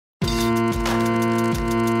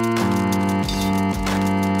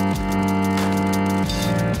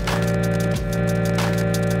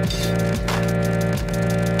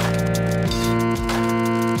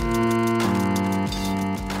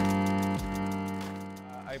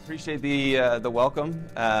I appreciate the welcome.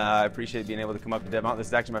 I appreciate being able to come up to Dev Mountain. This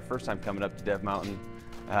is actually my first time coming up to Dev Mountain,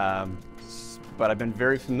 but I've been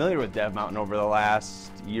very familiar with Dev Mountain over the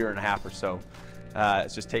last year and a half or so.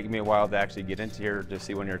 It's just taken me a while to actually get into here to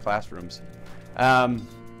see one of your classrooms.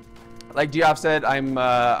 Like Geoff said, I'm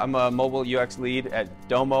a mobile UX lead at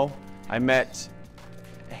Domo. I met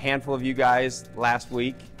a handful of you guys last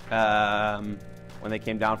week when they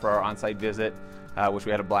came down for our on-site visit, which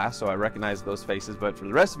we had a blast, so I recognize those faces. But for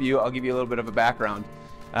the rest of you, I'll give you a little bit of a background.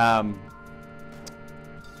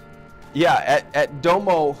 Yeah, at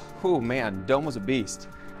Domo, oh man, Domo's a beast.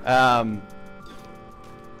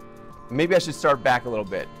 Maybe I should start back a little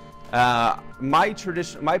bit. My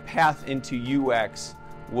path into UX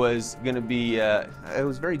was going to be, it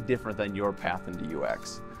was very different than your path into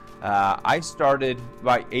UX. I started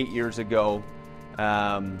about 8 years ago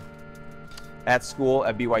at school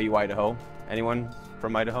at BYU, Idaho. Anyone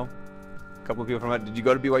from Idaho? A couple of people from Idaho. Did you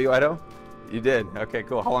go to BYU, Idaho? You did? Okay,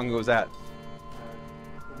 cool. How long ago was that?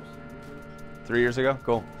 3 years ago?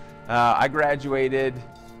 Cool. I graduated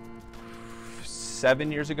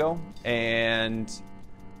 7 years ago and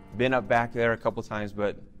been up back there a couple times,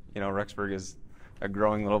 but you know, Rexburg is a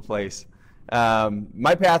growing little place.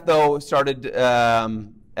 My path though started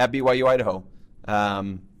at BYU, Idaho.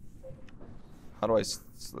 How do I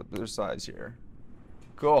slip their sides here?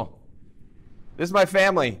 Cool. This is my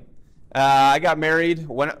family. I got married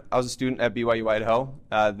when I was a student at BYU, Idaho.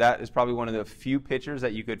 That is probably one of the few pictures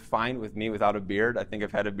that you could find with me without a beard. I think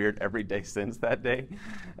I've had a beard every day since that day,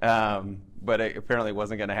 but it apparently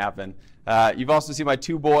wasn't going to happen. You've also seen my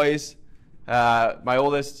two boys. My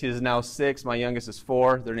oldest is now 6. My youngest is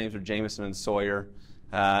 4. Their names are Jameson and Sawyer.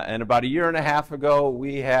 And about a year and a half ago,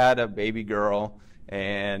 we had a baby girl.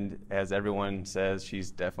 And as everyone says, she's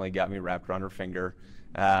definitely got me wrapped around her finger.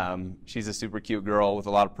 She's a super cute girl with a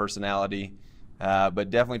lot of personality, but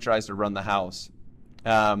definitely tries to run the house.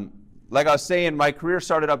 Like I was saying, my career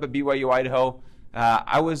started up at BYU, Idaho.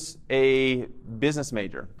 I was a business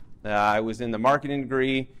major. I was in the marketing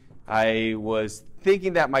degree. I was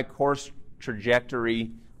thinking that my course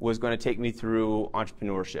trajectory was going to take me through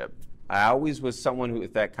entrepreneurship. I always was someone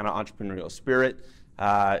with that kind of entrepreneurial spirit.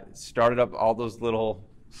 Started up all those little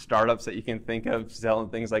startups that you can think of, selling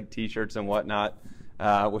things like t-shirts and whatnot,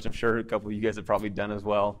 which I'm sure a couple of you guys have probably done as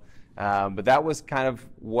well. But that was kind of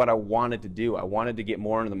what I wanted to do. I wanted to get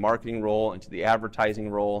more into the marketing role, into the advertising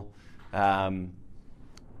role. That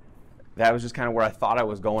was just kind of where I thought I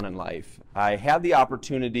was going in life. I had the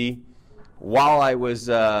opportunity while I was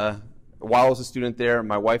a student there.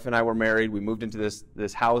 My wife and I were married. We moved into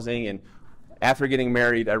this housing, and after getting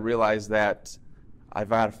married, I realized that I've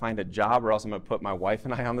got to find a job or else I'm going to put my wife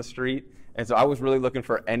and I on the street. And so I was really looking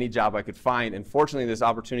for any job I could find. And fortunately, this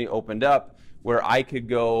opportunity opened up where I could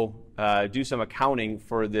go do some accounting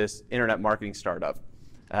for this internet marketing startup.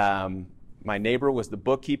 My neighbor was the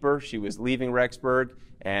bookkeeper. She was leaving Rexburg,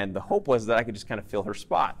 and the hope was that I could just kind of fill her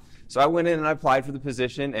spot. So I went in and I applied for the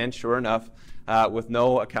position, and sure enough, with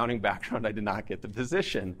no accounting background, I did not get the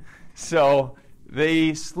position. So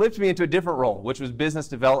they slipped me into a different role, which was business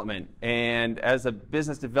development. And as a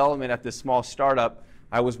business development at this small startup,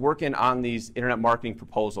 I was working on these internet marketing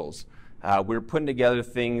proposals. We were putting together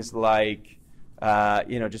things like,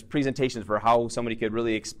 just presentations for how somebody could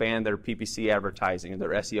really expand their PPC advertising and their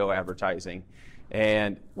SEO advertising.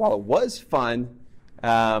 And while it was fun,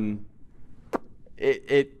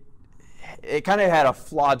 it kind of had a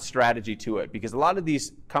flawed strategy to it, because a lot of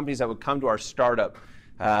these companies that would come to our startup,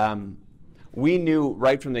 we knew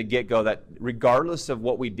right from the get-go that regardless of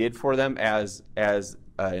what we did for them as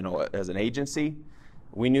an agency,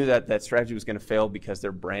 we knew that that strategy was going to fail because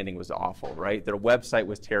their branding was awful, right? Their website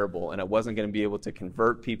was terrible, and it wasn't going to be able to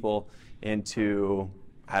convert people into,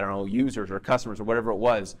 I don't know, users or customers or whatever it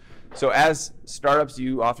was. So as startups,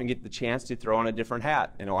 you often get the chance to throw on a different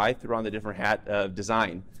hat. I threw on the different hat of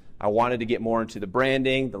design. I wanted to get more into the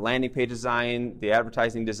branding, the landing page design, the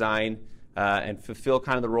advertising design, and fulfill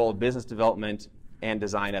kind of the role of business development and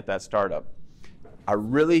design at that startup. I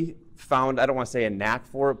really found, I don't want to say a knack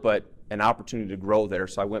for it, but an opportunity to grow there.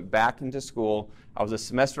 So I went back into school. I was a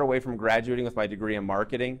semester away from graduating with my degree in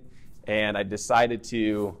marketing, and I decided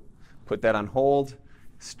to put that on hold,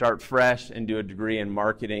 start fresh, and do a degree in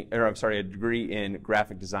a degree in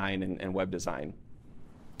graphic design and web design.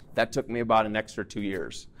 That took me about an extra 2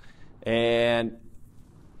 years. And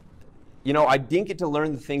I didn't get to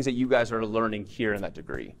learn the things that you guys are learning here in that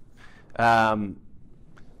degree.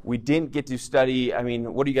 We didn't get to study,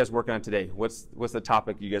 what are you guys working on today? What's the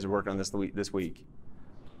topic you guys are working on this week?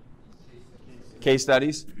 Case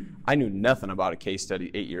studies. I knew nothing about a case study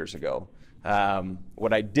 8 years ago.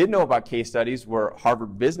 What I did know about case studies were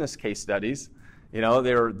Harvard business case studies. You know,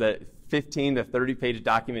 they were the 15 to 30-page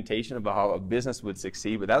documentation about how a business would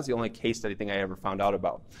succeed, but that was the only case study thing I ever found out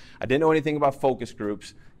about. I didn't know anything about focus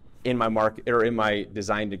groups in my in my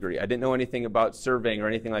design degree. I didn't know anything about surveying or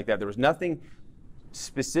anything like that. There was nothing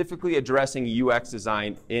specifically addressing UX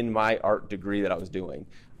design in my art degree that I was doing.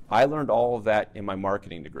 I learned all of that in my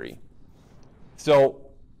marketing degree. So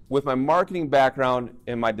with my marketing background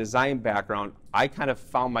and my design background, I kind of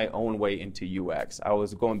found my own way into UX. I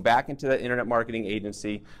was going back into the internet marketing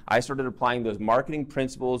agency. I started applying those marketing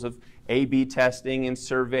principles of A/B testing and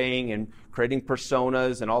surveying and creating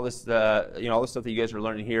personas and all this, all the stuff that you guys are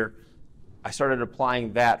learning here. I started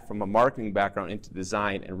applying that from a marketing background into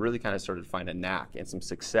design and really kind of started to find a knack and some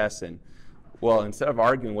success in, well, instead of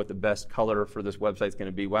arguing what the best color for this website is going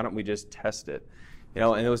to be, why don't we just test it? You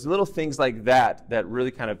know, and it was little things like that that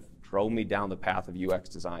really kind of drove me down the path of UX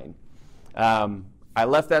design. I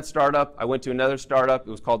left that startup. I went to another startup. It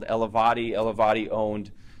was called Elevati. Elevati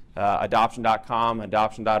owned adoption.com,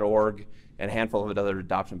 adoption.org, and a handful of other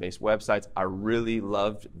adoption-based websites. I really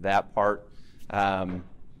loved that part.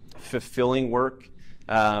 Fulfilling work.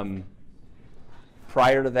 Prior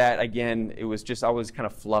to that, again, it was just always kind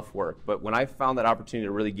of fluff work. But when I found that opportunity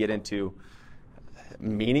to really get into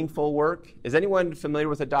meaningful work. Is anyone familiar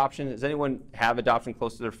with adoption? Does anyone have adoption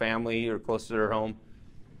close to their family or close to their home?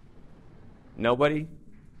 Nobody?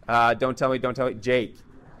 Don't tell me. Jake,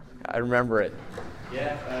 I remember it.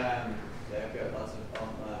 Yeah, I've got lots of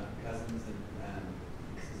cousins and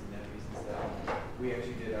nieces and nephews and stuff. We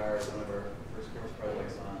actually did one of our first course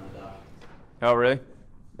projects on adoption. Oh, really?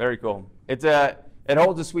 Very cool. It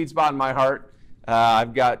holds a sweet spot in my heart.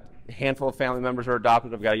 I've got a handful of family members who are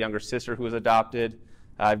adopted. I've got a younger sister who was adopted.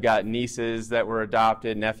 I've got nieces that were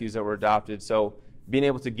adopted, nephews that were adopted. So being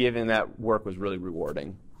able to give in that work was really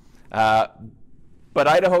rewarding. But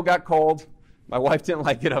Idaho got cold. My wife didn't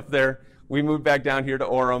like it up there. We moved back down here to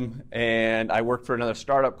Orem, and I worked for another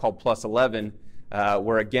startup called Plus 11,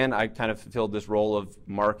 where again I kind of fulfilled this role of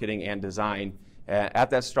marketing and design.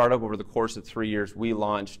 At that startup, over the course of 3 years, we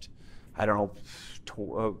launched, I don't know,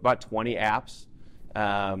 about 20 apps,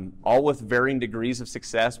 all with varying degrees of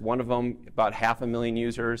success. One of them, about 500,000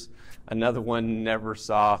 users. Another one never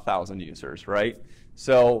saw 1,000 users, right?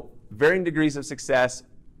 So varying degrees of success,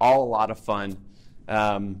 all a lot of fun.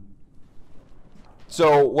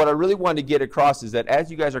 So what I really wanted to get across is that as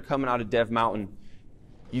you guys are coming out of Dev Mountain,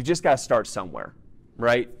 you've just got to start somewhere,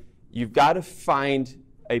 right? You've got to find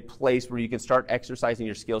a place where you can start exercising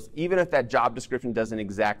your skills, even if that job description doesn't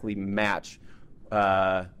exactly match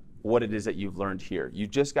what it is that you've learned here. You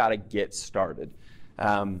just got to get started.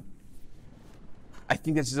 I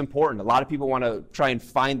think this is important. A lot of people want to try and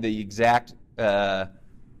find the exact, the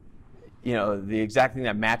exact thing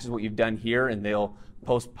that matches what you've done here, and they'll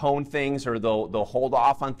postpone things or they'll hold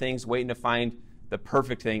off on things, waiting to find the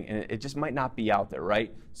perfect thing, and it just might not be out there,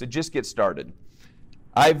 right? So just get started.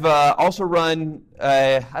 I've also run,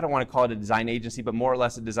 I don't want to call it a design agency, but more or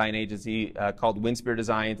less a design agency called Windspear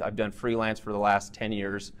Designs. I've done freelance for the last 10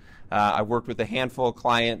 years. I've worked with a handful of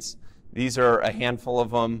clients. These are a handful of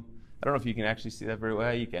them. I don't know if you can actually see that very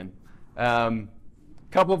well. You can. A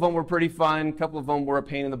couple of them were pretty fun. A couple of them were a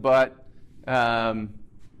pain in the butt. Does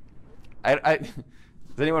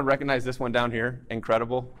anyone recognize this one down here?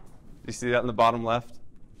 Incredible. Do you see that in the bottom left?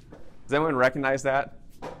 Does anyone recognize that?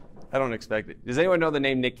 I don't expect it. Does anyone know the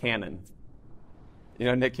name Nick Cannon? You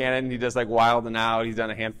know Nick Cannon? He does like Wild and Out. He's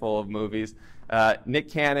done a handful of movies. Nick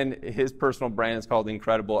Cannon, his personal brand is called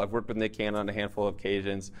Incredible. I've worked with Nick Cannon on a handful of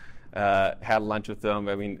occasions. Had lunch with him.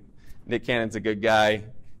 I mean, Nick Cannon's a good guy.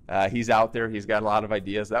 He's out there. He's got a lot of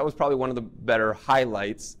ideas. That was probably one of the better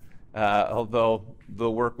highlights, although the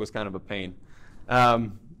work was kind of a pain.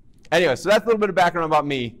 Anyway, so that's a little bit of background about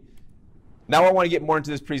me. Now I want to get more into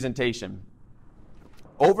this presentation.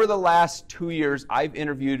 Over the last 2 years, I've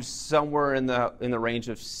interviewed somewhere in the range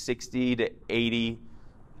of 60 to 80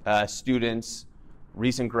 students,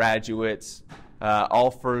 recent graduates,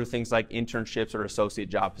 all for things like internships or associate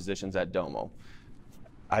job positions at Domo.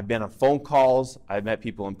 I've been on phone calls. I've met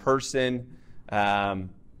people in person.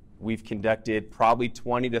 We've conducted probably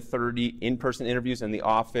 20 to 30 in-person interviews in the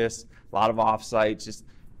office, a lot of off-sites.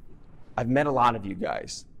 I've met a lot of you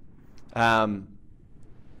guys.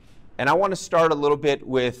 And I want to start a little bit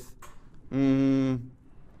with, well,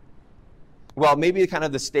 maybe kind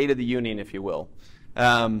of the state of the union, if you will.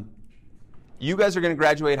 You guys are going to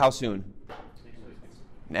graduate how soon?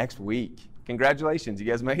 Next week. Congratulations, you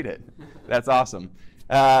guys made it. That's awesome.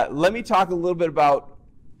 Let me talk a little bit about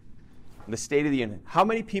the state of the union. How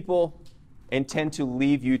many people intend to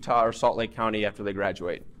leave Utah or Salt Lake County after they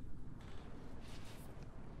graduate?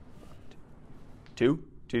 Two?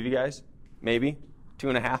 Two of you guys? Maybe?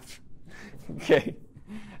 2.5? Okay.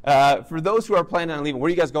 For those who are planning on leaving, where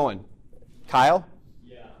are you guys going? Kyle?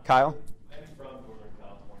 Yeah. Kyle? I'm from Northern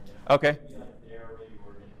California. Okay. Maybe like there, maybe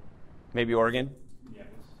Oregon. Maybe Oregon? Yeah.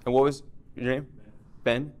 And what was your name?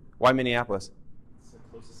 Ben? Why Minneapolis? It's the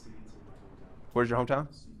closest city to my hometown. Where's your hometown?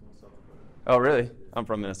 South Dakota. Oh, really? I'm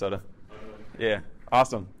from Minnesota. Oh, really? Yeah,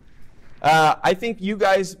 awesome. I think you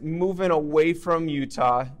guys moving away from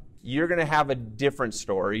Utah, you're going to have a different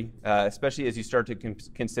story, especially as you start to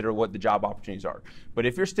consider what the job opportunities are. But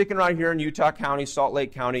if you're sticking around here in Utah County, Salt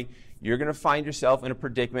Lake County, you're going to find yourself in a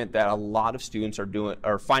predicament that a lot of students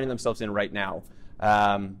are finding themselves in right now.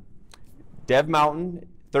 Dev Mountain,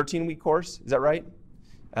 13-week course, is that right?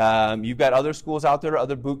 You've got other schools out there,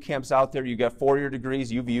 other boot camps out there. You've got 4-year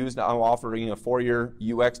degrees. You've used, I'm offering a 4-year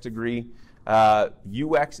UX degree.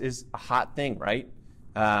 UX is a hot thing, right?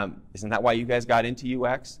 Isn't that why you guys got into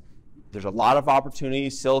UX? There's a lot of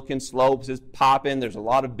opportunities. Silicon Slopes is popping. There's a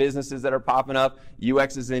lot of businesses that are popping up.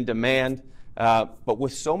 UX is in demand. But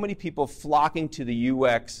with so many people flocking to the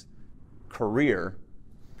UX career,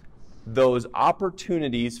 those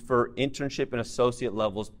opportunities for internship and associate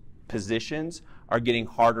levels positions are getting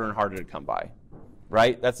harder and harder to come by,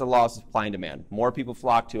 right? That's the law of supply and demand. More people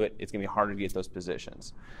flock to it, it's going to be harder to get those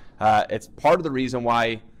positions. It's part of the reason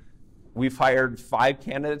why we've hired 5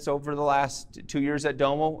 candidates over the last 2 years at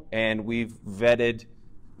Domo, and we've vetted,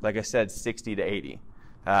 like I said, 60 to 80.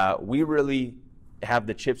 We really have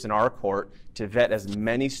the chips in our court to vet as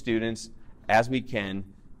many students as we can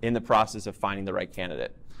in the process of finding the right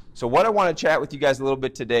candidate. So what I want to chat with you guys a little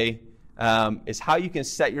bit today is how you can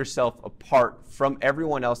set yourself apart from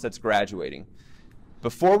everyone else that's graduating.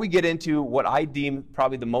 Before we get into what I deem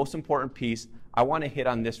probably the most important piece, I want to hit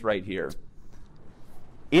on this right here.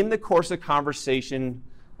 In the course of conversation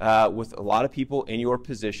with a lot of people in your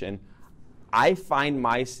position, I find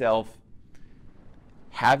myself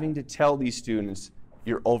having to tell these students,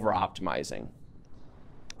 you're over-optimizing.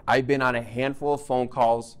 I've been on a handful of phone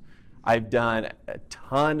calls. I've done a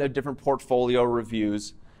ton of different portfolio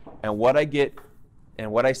reviews. And what I get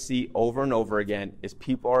and what I see over and over again is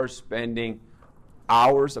people are spending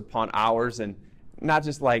hours upon hours, and not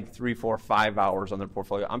just like 3, 4, 5 hours on their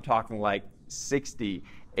portfolio. I'm talking like 60,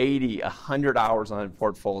 80, 100 hours on a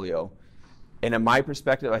portfolio. And in my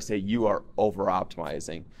perspective, I say you are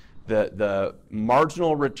over-optimizing. The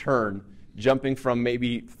marginal return jumping from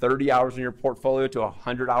maybe 30 hours in your portfolio to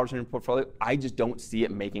 100 hours in your portfolio, I just don't see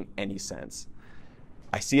it making any sense.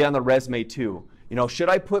 I see it on the resume too. You know, should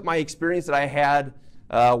I put my experience that I had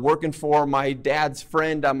working for my dad's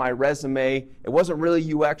friend on my resume? It wasn't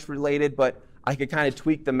really UX related, but I could kind of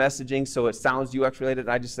tweak the messaging so it sounds UX related.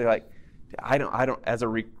 I just say like, I don't, as a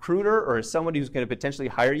recruiter or as somebody who's going to potentially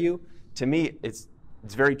hire you, to me, it's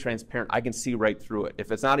very transparent. I can see right through it.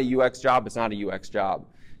 If it's not a UX job, it's not a UX job.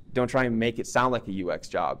 Don't try and make it sound like a UX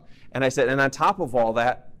job. And I said, and on top of all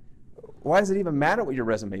that, why does it even matter what your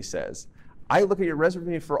resume says? I look at your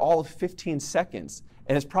resume for all of 15 seconds,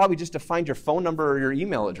 and it's probably just to find your phone number or your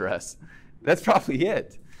email address. That's probably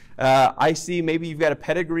it. I see maybe you've got a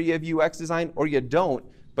pedigree of UX design or you don't,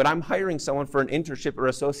 but I'm hiring someone for an internship or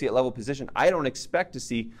associate level position. I don't expect to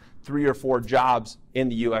see 3 or 4 jobs in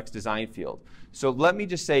the UX design field. So let me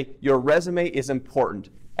just say, your resume is important,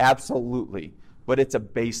 absolutely, but it's a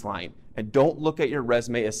baseline. And don't look at your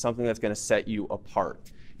resume as something that's going to set you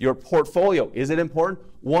apart. Your portfolio, is it important?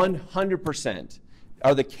 100%.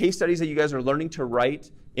 Are the case studies that you guys are learning to write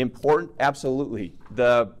important? Absolutely.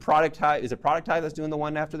 The Product Hive, is it Product Hive that's doing the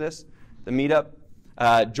one after this? The meetup?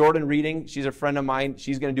 Jordan Reading, she's a friend of mine.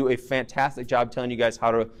 She's going to do a fantastic job telling you guys how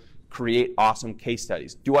to create awesome case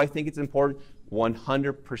studies. Do I think it's important?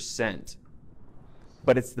 100%.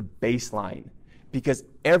 But it's the baseline, because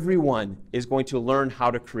everyone is going to learn how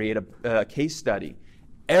to create a case study.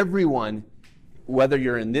 Everyone, whether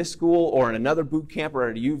you're in this school or in another boot camp or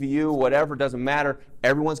at a UVU, whatever, doesn't matter,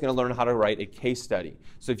 everyone's going to learn how to write a case study.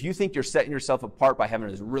 So if you think you're setting yourself apart by having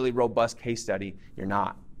this really robust case study, you're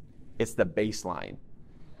not. It's the baseline.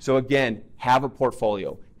 So again, have a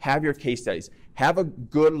portfolio, have your case studies, have a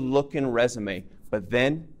good looking resume, but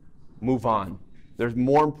then move on. There's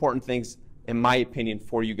more important things, in my opinion,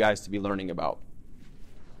 for you guys to be learning about.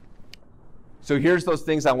 So here's those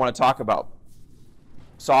things I want to talk about.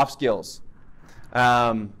 Soft skills.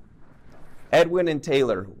 Edwin and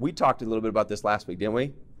Taylor, we talked a little bit about this last week, didn't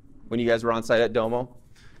we? When you guys were on site at Domo.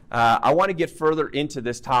 I want to get further into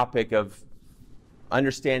this topic of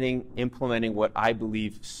understanding, implementing what I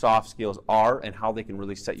believe soft skills are and how they can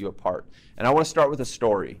really set you apart. And I want to start with a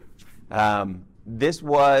story. This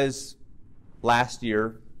was last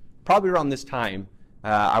year, probably around this time.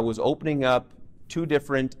 I was opening up two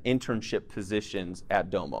different internship positions at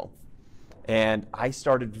Domo. And I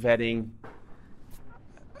started vetting,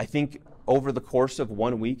 I think over the course of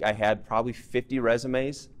 1 week, I had probably 50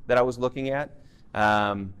 resumes that I was looking at.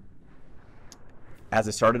 As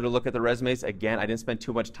I started to look at the resumes, again, I didn't spend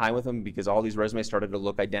too much time with them because all these resumes started to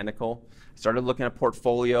look identical. I started looking at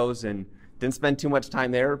portfolios and didn't spend too much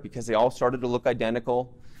time there because they all started to look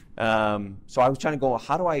identical. So I was trying to go,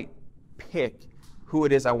 how do I pick who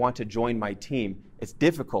it is I want to join my team? It's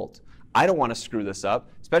difficult. I don't want to screw this up,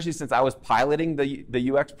 especially since I was piloting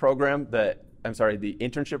the UX program, the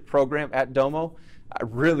internship program at Domo. I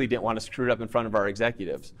really didn't want to screw it up in front of our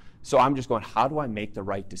executives. So I'm just going, how do I make the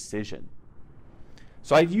right decision?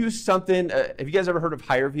 So I've used something, have you guys ever heard of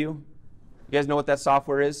HireVue? You guys know what that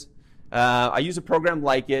software is? I use a program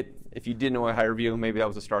like it. If you didn't know what HireVue, maybe that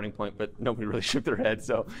was a starting point, but nobody really shook their head.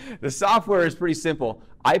 So the software is pretty simple.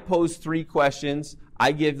 I pose 3 questions.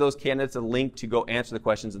 I give those candidates a link to go answer the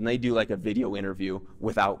questions, and they do like a video interview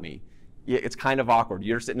without me. It's kind of awkward.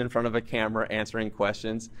 You're sitting in front of a camera answering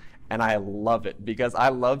questions, and I love it because I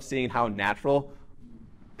love seeing how natural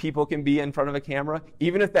people can be in front of a camera.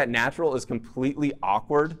 Even if that natural is completely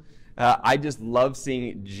awkward, I just love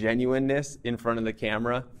seeing genuineness in front of the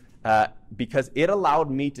camera because it allowed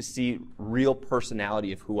me to see real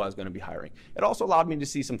personality of who I was going to be hiring. It also allowed me to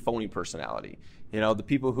see some phony personality. You know, the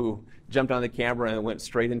people who jumped on the camera and went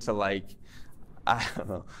straight into like, I don't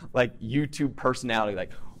know, like YouTube personality,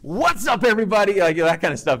 like, what's up everybody? Like that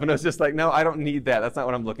kind of stuff. And it was just like, no, I don't need that. That's not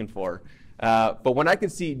what I'm looking for. But when I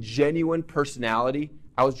could see genuine personality,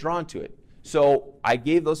 I was drawn to it. So I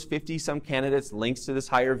gave those 50-some candidates links to this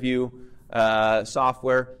HireVue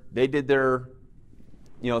software. They did their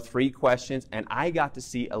 3 questions, and I got to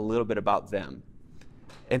see a little bit about them.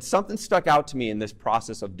 And something stuck out to me in this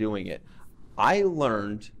process of doing it. I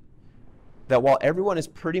learned that while everyone is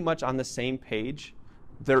pretty much on the same page,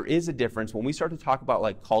 there is a difference when we start to talk about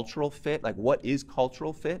like cultural fit, like what is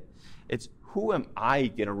cultural fit? It's who am I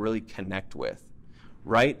going to really connect with,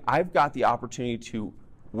 right? I've got the opportunity to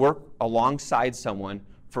work alongside someone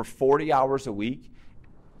for 40 hours a week,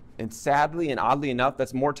 and sadly and oddly enough,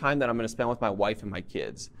 that's more time than I'm going to spend with my wife and my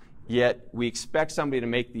kids. Yet we expect somebody to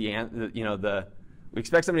make we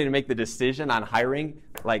expect somebody to make the decision on hiring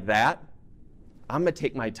like that. I'm going to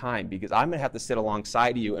take my time because I'm going to have to sit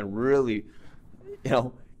alongside you and really,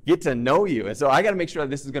 get to know you. And so I got to make sure that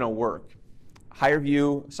this is going to work.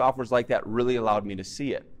 HireVue, softwares like that really allowed me to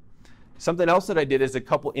see it. Something else that I did is a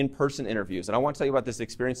couple in-person interviews. And I want to tell you about this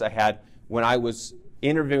experience I had when I was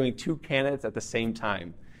interviewing 2 candidates at the same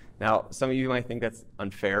time. Now, some of you might think that's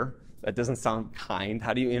unfair. That doesn't sound kind.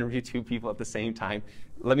 How do you interview 2 people at the same time?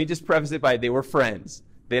 Let me just preface it by they were friends.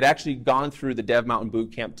 They had actually gone through the Dev Mountain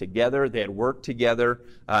Bootcamp together. They had worked together.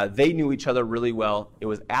 They knew each other really well. It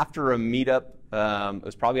was after a meetup. It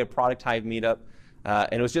was probably a Product Hive meetup.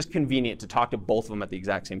 And it was just convenient to talk to both of them at the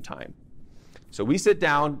exact same time. So we sit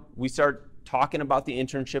down. We start talking about the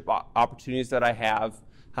internship opportunities that I have.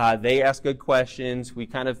 They ask good questions. We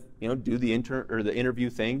kind of do the interview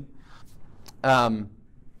thing.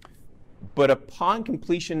 But upon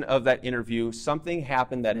completion of that interview, something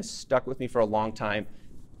happened that has stuck with me for a long time.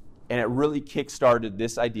 And it really kick-started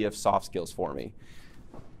this idea of soft skills for me.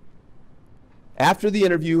 After the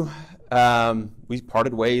interview, we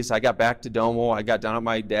parted ways. I got back to Domo. I got down at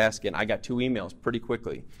my desk, and I got 2 emails pretty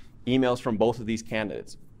quickly. Emails from both of these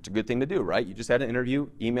candidates. It's a good thing to do, right? You just had an interview.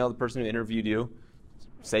 Email the person who interviewed you.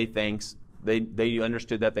 Say thanks. They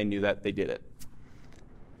understood that. They knew that. They did it.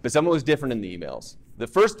 But someone was different in the emails. The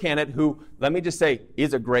first candidate, who, let me just say,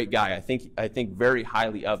 is a great guy. I think very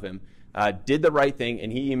highly of him. Did the right thing,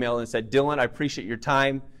 and he emailed and said, Dylan, I appreciate your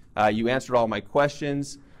time. You answered all my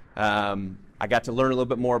questions. I got to learn a little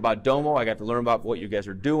bit more about Domo. I got to learn about what you guys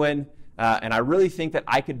are doing. And I really think that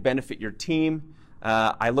I could benefit your team.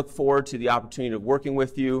 I look forward to the opportunity of working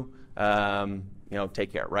with you.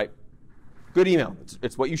 Take care, right? Good email.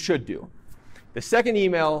 It's what you should do. The second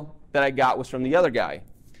email that I got was from the other guy.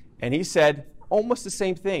 And he said almost the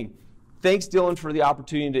same thing. Thanks, Dylan, for the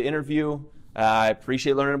opportunity to interview. I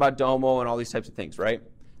appreciate learning about Domo and all these types of things, right?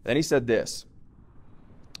 Then he said this.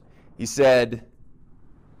 He said,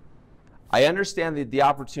 I understand that the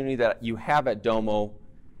opportunity that you have at Domo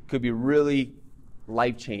could be really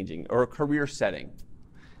life-changing or a career setting.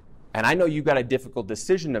 And I know you've got a difficult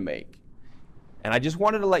decision to make. And I just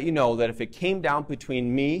wanted to let you know that if it came down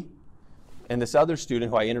between me and this other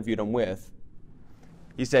student who I interviewed him with,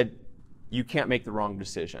 he said, you can't make the wrong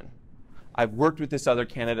decision. I've worked with this other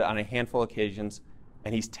candidate on a handful of occasions,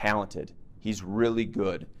 and he's talented. He's really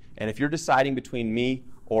good. And if you're deciding between me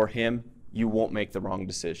or him, you won't make the wrong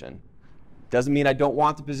decision. Doesn't mean I don't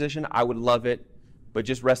want the position. I would love it. but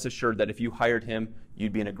just rest assured that if you hired him,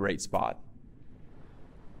 you'd be in a great spot.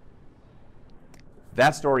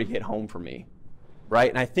 That story hit home for me, right?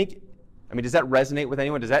 And I mean, does that resonate with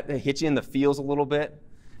anyone? Does that hit you in the feels a little bit?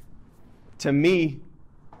 To me,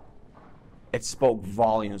 it spoke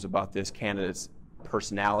volumes about this candidate's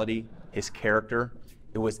personality, his character.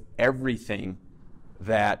 It was everything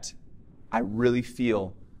that I really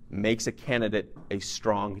feel makes a candidate a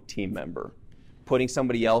strong team member, putting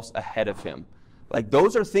somebody else ahead of him. Like,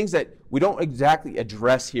 those are things that we don't exactly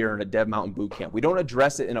address here in a Dev Mountain Bootcamp. We don't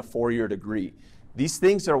address it in a 4-year degree. These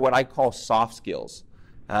things are what I call soft skills.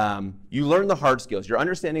 You learn the hard skills. You're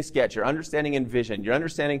understanding Sketch, you're understanding InVision, you're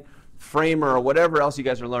understanding Framer or whatever else you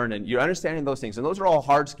guys are learning. You're understanding those things, and those are all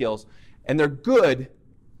hard skills, and they're good.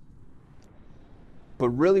 But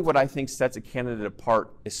really what I think sets a candidate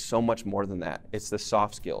apart is so much more than that. It's the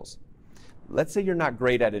soft skills. Let's say you're not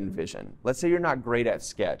great at InVision. Let's say you're not great at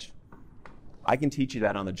Sketch. I can teach you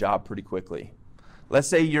that on the job pretty quickly. Let's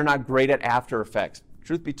say you're not great at After Effects.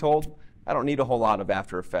 Truth be told, I don't need a whole lot of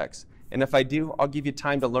After Effects. And if I do, I'll give you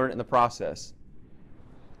time to learn it in the process.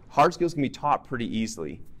 Hard skills can be taught pretty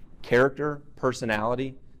easily. Character,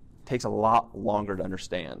 personality, takes a lot longer to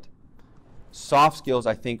understand. Soft skills,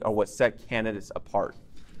 I think, are what set candidates apart.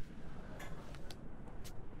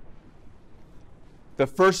 The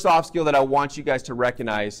first soft skill that I want you guys to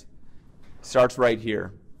recognize starts right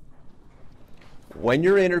here. When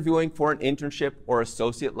you're interviewing for an internship or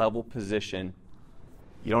associate level position,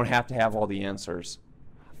 you don't have to have all the answers.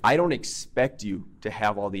 I don't expect you to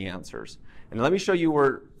have all the answers. And let me show you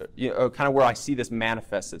where, kind of where I see this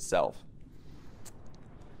manifest itself.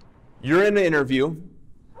 You're in an interview.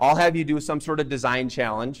 I'll have you do some sort of design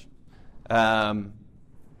challenge. And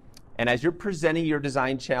as you're presenting your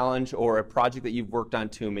design challenge or a project that you've worked on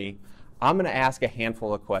to me, I'm going to ask a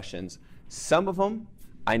handful of questions. Some of them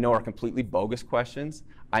I know are completely bogus questions.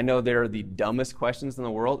 I know they're the dumbest questions in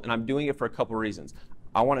the world, and I'm doing it for a couple reasons.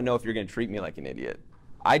 I want to know if you're going to treat me like an idiot.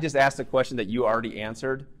 I just asked a question that you already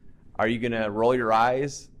answered. Are you going to roll your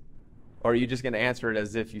eyes, or are you just going to answer it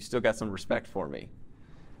as if you still got some respect for me?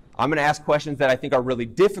 I'm going to ask questions that I think are really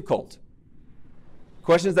difficult.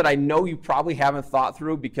 Questions that I know you probably haven't thought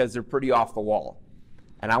through because they're pretty off the wall.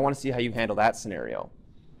 And I want to see how you handle that scenario.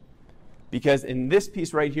 Because in this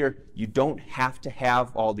piece right here, you don't have to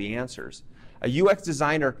have all the answers. A UX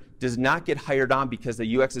designer does not get hired on because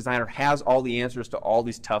the UX designer has all the answers to all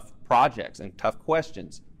these tough projects and tough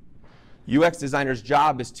questions. UX designer's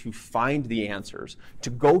job is to find the answers, to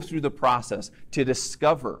go through the process, to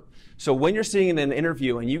discover. So when you're sitting in an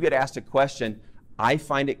interview and you get asked a question, I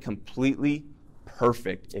find it completely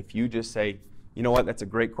perfect if you just say, you know what, that's a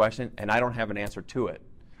great question, and I don't have an answer to it.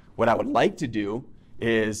 What I would like to do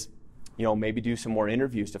is, maybe do some more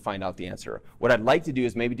interviews to find out the answer. What I'd like to do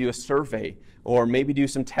is maybe do a survey or maybe do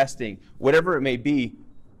some testing. Whatever it may be,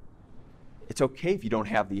 it's okay if you don't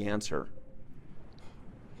have the answer.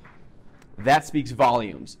 That speaks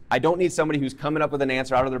volumes. I don't need somebody who's coming up with an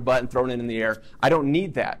answer out of their butt and throwing it in the air. I don't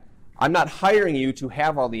need that. I'm not hiring you to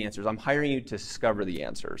have all the answers. I'm hiring you to discover the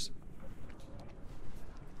answers.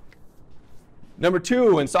 Number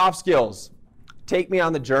 2 in soft skills, take me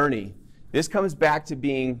on the journey. This comes back to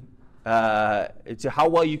being to how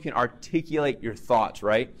well you can articulate your thoughts,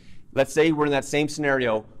 right? Let's say we're in that same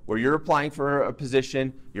scenario where you're applying for a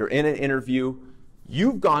position, you're in an interview,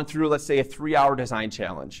 you've gone through, let's say, a 3-hour design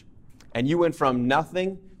challenge, and you went from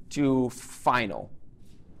nothing to final.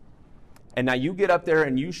 And now you get up there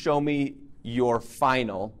and you show me your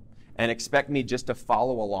final and expect me just to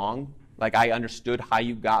follow along, like I understood how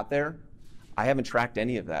you got there. I haven't tracked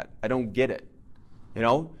any of that. I don't get it.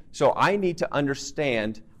 So I need to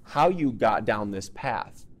understand how you got down this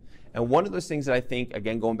path. And one of those things that I think,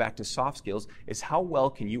 again, going back to soft skills, is how well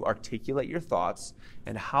can you articulate your thoughts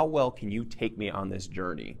and how well can you take me on this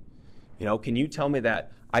journey? Can you tell me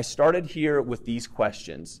that I started here with these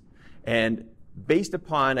questions, and based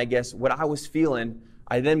upon, I guess, what I was feeling,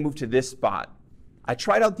 I then moved to this spot. I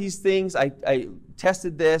tried out these things, I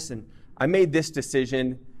tested this, and I made this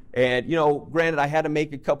decision. And, granted, I had to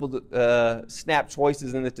make a couple snap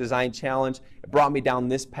choices in the design challenge. It brought me down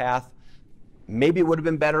this path. Maybe it would have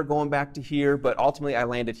been better going back to here, but ultimately I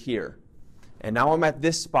landed here. And now I'm at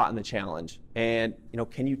this spot in the challenge. And,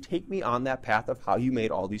 can you take me on that path of how you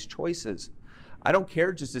made all these choices? I don't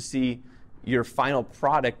care just to see your final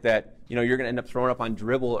product that, you're going to end up throwing up on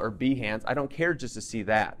Dribbble or Behance. I don't care just to see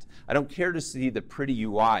that. I don't care to see the pretty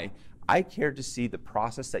UI. I care to see the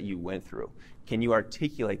process that you went through. Can you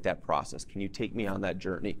articulate that process? Can you take me on that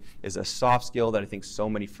journey? Is a soft skill that I think so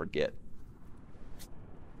many forget.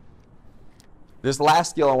 This last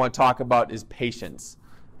skill I want to talk about is patience.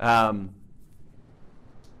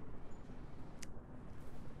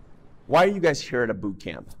 Why are you guys here at a boot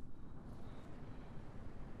camp?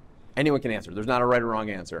 Anyone can answer. There's not a right or wrong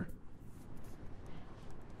answer.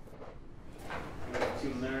 To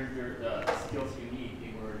learn the skills you need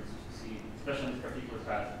in order to succeed, especially in this particular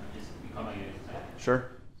path, and just become a UX designer.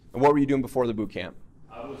 Sure. And what were you doing before the boot camp?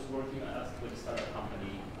 I was working with a startup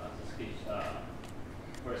company,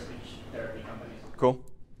 for speech therapy companies. Cool.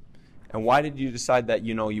 And why did you decide that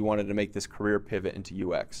you wanted to make this career pivot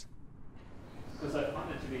into UX? Because I found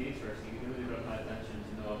it to be interesting. It really got my attention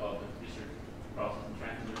to know about the research process and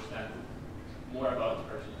trying to understand more about the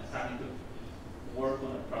person and having to work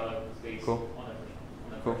on a product based on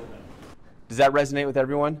a Cool. person. Does that resonate with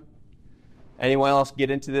everyone? Anyone else get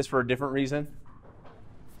into this for a different reason?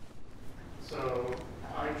 So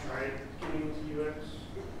I tried getting into UX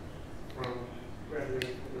from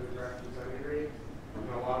graduating with a graphic design degree, and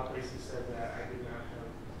a lot of places said that I did not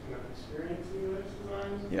have enough experience in UX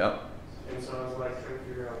design. Yep. And so I was like trying to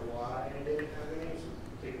figure out why I didn't have any, so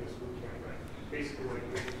taking this boot camp, but basically like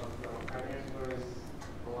we talked about, I had to learn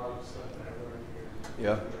a lot of stuff that I learned here.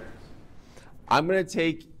 Yeah. I'm going to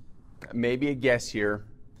take maybe a guess here.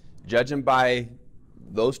 Judging by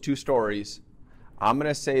those two stories, I'm going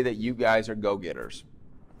to say that you guys are go-getters.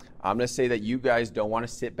 I'm going to say that you guys don't want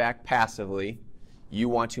to sit back passively. You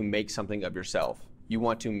want to make something of yourself. You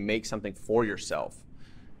want to make something for yourself.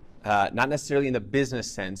 Not necessarily in the business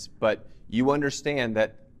sense, but you understand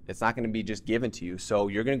that it's not going to be just given to you. So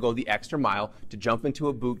you're going to go the extra mile to jump into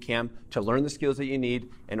a boot camp to learn the skills that you need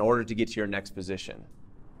in order to get to your next position.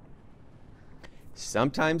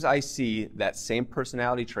 Sometimes I see that same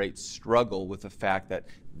personality trait struggle with the fact that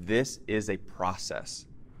this is a process.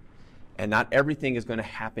 And not everything is going to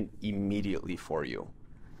happen immediately for you.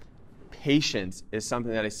 Patience is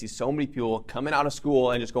something that I see so many people coming out of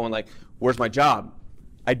school and just going like, where's my job?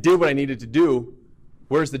 I did what I needed to do.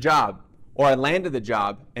 Where's the job? Or I landed the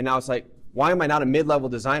job, and now it's like, why am I not a mid-level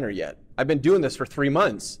designer yet? I've been doing this for 3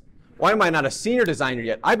 months. Why am I not a senior designer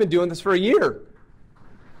yet? I've been doing this for a year.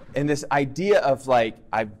 And this idea of like,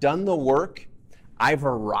 I've done the work, I've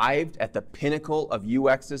arrived at the pinnacle of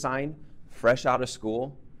UX design, fresh out of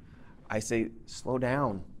school. I say, slow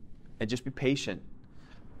down and just be patient.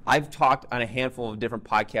 I've talked on a handful of different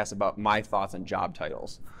podcasts about my thoughts on job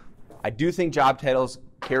titles. I do think job titles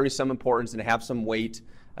carry some importance and have some weight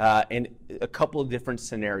in a couple of different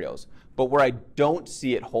scenarios. But where I don't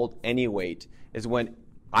see it hold any weight is when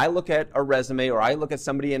I look at a resume or I look at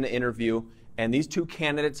somebody in an interview and these two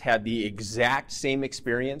candidates had the exact same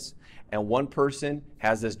experience, and one person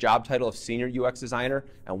has this job title of senior UX designer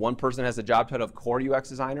and one person has the job title of core UX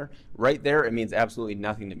designer. Right there, it means absolutely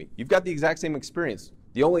nothing to me. You've got the exact same experience.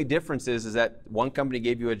 The only difference is that one company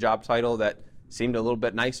gave you a job title that seemed a little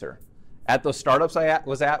bit nicer. At those startups I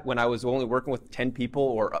was at, when I was only working with 10 people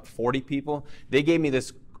or 40 people, they gave me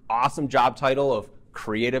this awesome job title of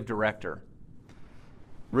creative director.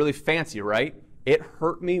 Really fancy, right? It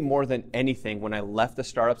hurt me more than anything when I left the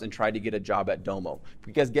startups and tried to get a job at Domo.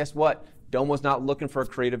 Because guess what? Domo's not looking for a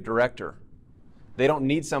creative director. They don't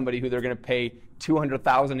need somebody who they're going to pay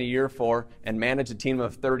 $200,000 a year for and manage a team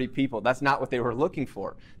of 30 people. That's not what they were looking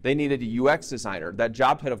for. They needed a UX designer. That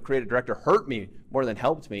job title of creative director hurt me more than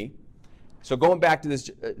helped me. So going back to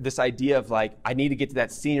this idea of like, I need to get to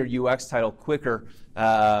that senior UX title quicker,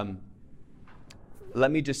 let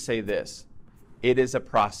me just say this. It is a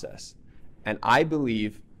process. And I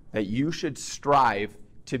believe that you should strive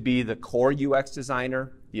to be the core UX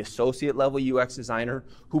designer, the associate level UX designer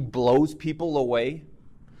who blows people away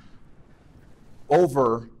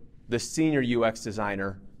over the senior UX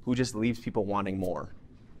designer who just leaves people wanting more.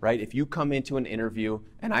 Right? If you come into an interview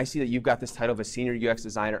and I see that you've got this title of a senior UX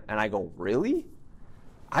designer and I go, really?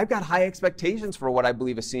 I've got high expectations for what I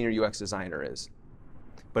believe a senior UX designer is.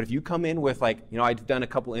 But if you come in with like, I've done a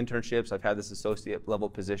couple internships, I've had this associate level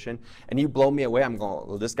position, and you blow me away, I'm going,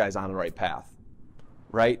 well, this guy's on the right path,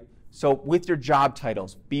 right? So with your job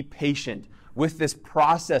titles, be patient. With this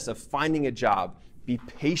process of finding a job, be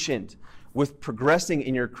patient. With progressing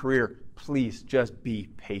in your career, please just be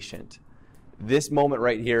patient. This moment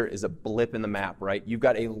right here is a blip in the map, right? You've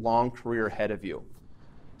got a long career ahead of you.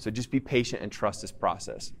 So just be patient and trust this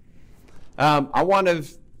process. I want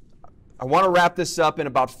to wrap this up in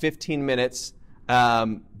about 15 minutes,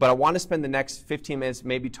 but I want to spend the next 15 minutes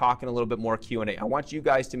maybe talking a little bit more Q&A. I want you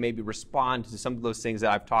guys to maybe respond to some of those things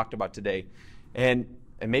that I've talked about today. And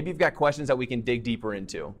maybe you've got questions that we can dig deeper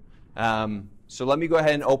into. So let me go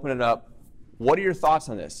ahead and open it up. What are your thoughts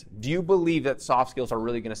on this? Do you believe that soft skills are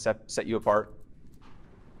really going to set you apart?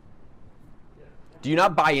 Do you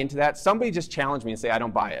not buy into that? Somebody just challenge me and say, I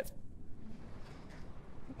don't buy it.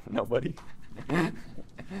 Nobody?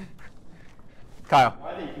 Kyle.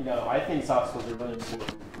 I think soft skills are really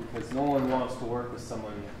important because no one wants to work with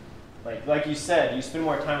someone like you said, you spend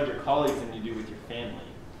more time with your colleagues than you do with your family.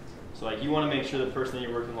 So like you want to make sure the person that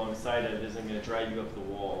you're working alongside of isn't going to drive you up the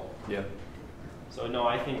wall. Yeah. So no,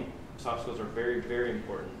 I think soft skills are very, very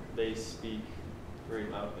important. They speak very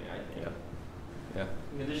loudly, I think. Yeah.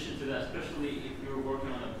 In addition to that, especially if you're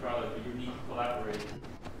working on a product where you need to collaborate,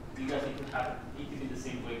 you guys need to be the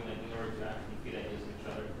same wavelength in order to actually feed ideas to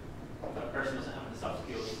each other. If a person doesn't have the soft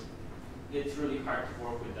skills, it's really hard to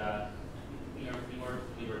work with that in order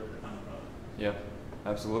to deliver the final product. Yeah,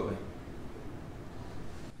 absolutely.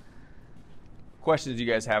 Questions you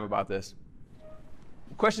guys have about this?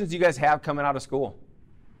 Questions do you guys have coming out of school?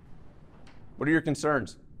 What are your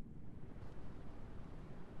concerns?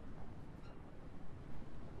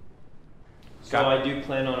 So I do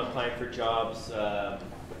plan on applying for jobs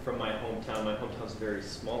from my hometown. My hometown's very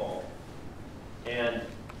small. And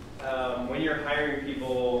when you're hiring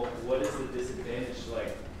people, what is the disadvantage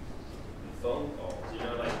like phone calls? You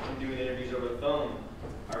know, like doing interviews over the phone.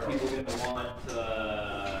 Are people going to want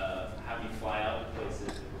to have you fly out to places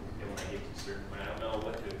and when I get to a certain point? I don't know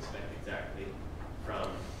what to expect exactly from,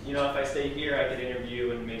 you know, if I stay here, I could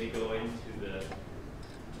interview and maybe go into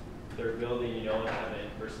their building, you know, and have an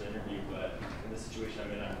in-person interview, but in the situation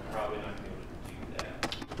I'm in, I'm probably not going to be able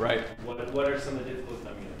to do that. Right. What are some of the difficulties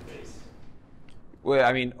I'm going to face? Well,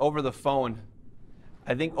 I mean, over the phone,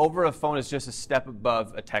 I think over a phone is just a step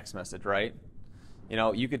above a text message, right? You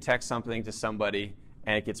know, you could text something to somebody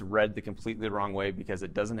and it gets read the completely wrong way because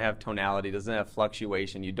it doesn't have tonality, doesn't have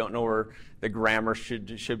fluctuation. You don't know where the grammar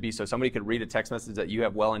should be. So somebody could read a text message that you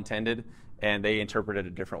have well intended and they interpret it a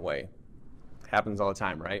different way. Happens all the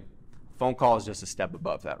time, right? Phone call is just a step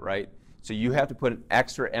above that, right? So you have to put an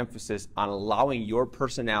extra emphasis on allowing your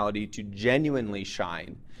personality to genuinely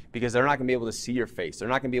shine because they're not going to be able to see your face. They're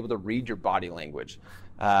not going to be able to read your body language.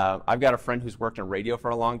 I've got a friend who's worked in radio for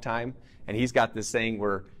a long time, and he's got this saying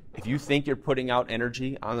where if you think you're putting out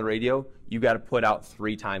energy on the radio, you got to put out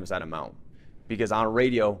 3 times that amount. Because on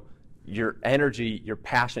radio, your energy, your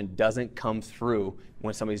passion doesn't come through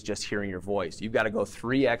when somebody's just hearing your voice. You've got to go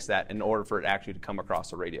 3x that in order for it actually to come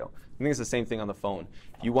across the radio. I think it's the same thing on the phone.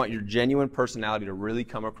 If you want your genuine personality to really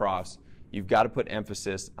come across, you've got to put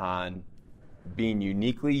emphasis on being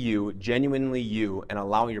uniquely you, genuinely you, and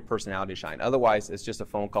allowing your personality to shine. Otherwise, it's just a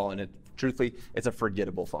phone call, and truthfully, it's a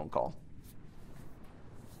forgettable phone call.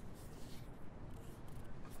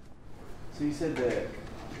 So you said that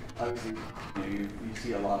obviously you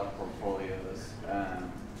see a lot of portfolios,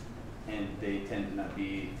 and they tend to not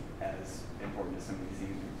be as important as some of these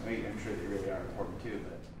things. I mean, I'm sure they really are important too,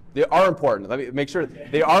 but they are important. Let me make sure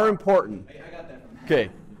they are important. I got that from Okay,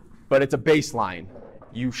 but it's a baseline.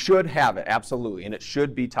 You should have it, absolutely, and it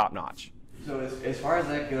should be top notch. So as far as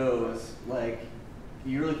that goes, like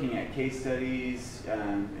you're looking at case studies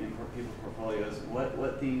in people's portfolios.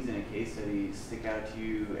 What things in a case study stick out to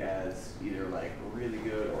you as either like really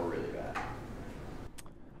good or really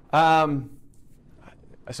bad?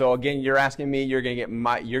 So again, you're asking me. You're going to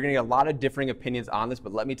get a lot of differing opinions on this,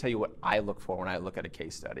 but let me tell you what I look for when I look at a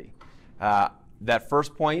case study. That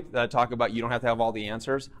first point that I talk about, you don't have to have all the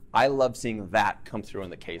answers. I love seeing that come through in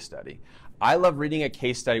the case study. I love reading a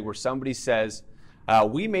case study where somebody says,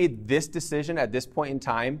 we made this decision at this point in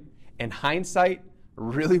time. In hindsight,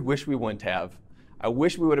 really wish we wouldn't have. I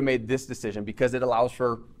wish we would have made this decision because it allows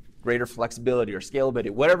for greater flexibility or scalability,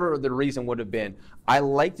 whatever the reason would have been. I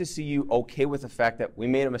like to see you okay with the fact that we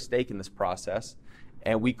made a mistake in this process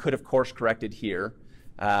and we could have course corrected here.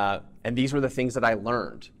 And these were the things that I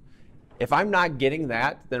learned. If I'm not getting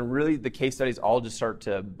that, then really the case studies all just start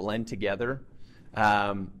to blend together.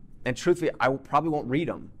 And truthfully, I probably won't read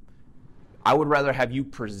them. I would rather have you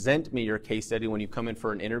present me your case study when you come in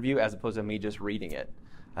for an interview as opposed to me just reading it.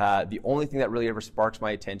 The only thing that really ever sparks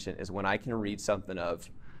my attention is when I can read something of,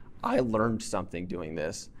 I learned something doing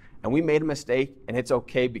this, and we made a mistake, and it's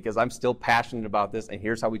okay because I'm still passionate about this, and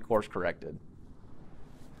here's how we course corrected.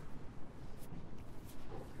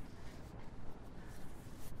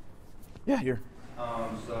 Yeah, here.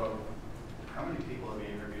 So, how many people have you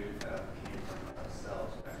interviewed that came from a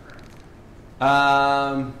sales background?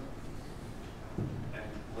 And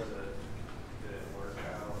did it work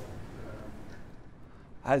out?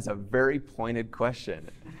 That is a very pointed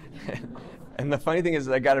question. And the funny thing is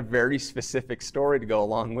I got a very specific story to go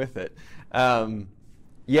along with it.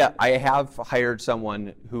 Yeah, I have hired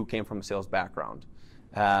someone who came from a sales background.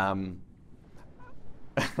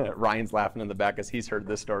 Ryan's laughing in the back as he's heard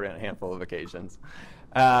this story on a handful of occasions.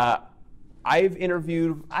 I've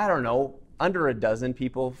interviewed, I don't know, under a dozen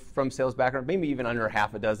people from sales background, maybe even under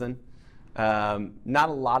half a dozen. Not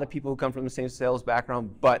a lot of people who come from the same sales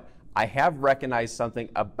background, but I have recognized something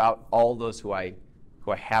about all those who I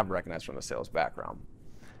have recognized from a sales background.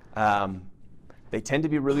 They tend to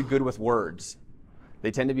be really good with words.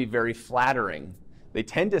 They tend to be very flattering. They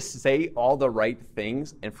tend to say all the right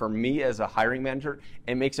things, and for me as a hiring manager,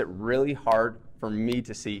 it makes it really hard for me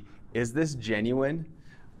to see, is this genuine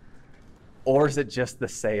or is it just the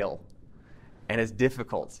sale? And it's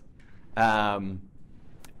difficult.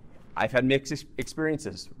 I've had mixed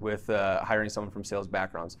experiences with hiring someone from sales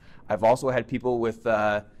backgrounds. I've also had people with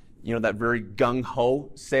that very gung-ho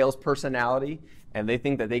sales personality, and they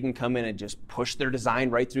think that they can come in and just push their design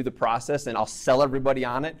right through the process and I'll sell everybody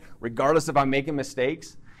on it, regardless if I'm making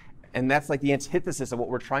mistakes. And that's like the antithesis of what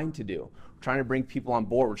we're trying to do. We're trying to bring people on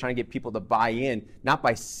board. We're trying to get people to buy in, not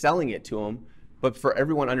by selling it to them, but for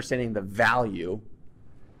everyone understanding the value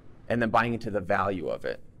and then buying into the value of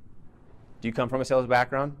it. Do you come from a sales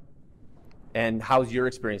background? And how's your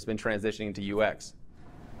experience been transitioning to UX?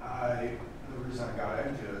 The reason I got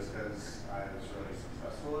into it is because I was really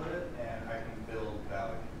successful at it, and I can build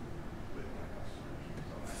value with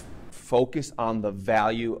my customers. Focus on the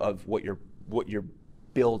value of what you're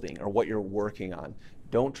building or what you're working on.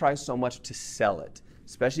 Don't try so much to sell it,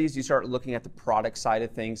 especially as you start looking at the product side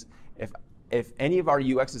of things. If any of our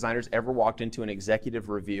UX designers ever walked into an executive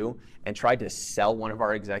review and tried to sell one of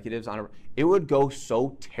our executives on it would go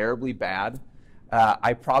so terribly bad.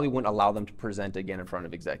 I probably wouldn't allow them to present again in front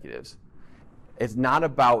of executives. It's not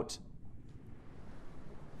about,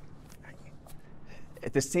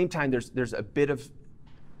 at the same time, there's a bit of,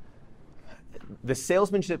 the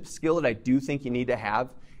salesmanship skill that I do think you need to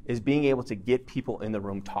have is being able to get people in the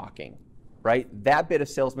room talking, right? That bit of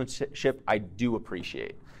salesmanship I do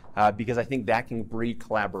appreciate because I think that can breed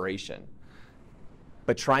collaboration.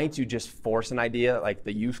 But trying to just force an idea like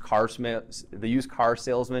the used car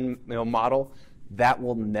salesman model, that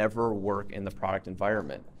will never work in the product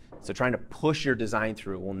environment. So trying to push your design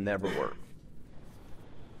through will never work.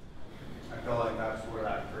 I feel like that's where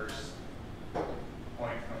that first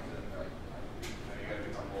point comes in. Like, you got to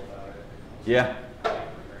be humble about it. Yeah.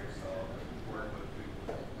 Work with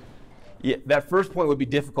people. Yeah, that first point would be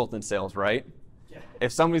difficult in sales, right? Yeah.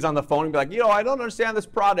 If somebody's on the phone and be like, I don't understand this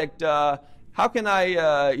product. How can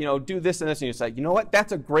I, do this and this? And you're like, you know what?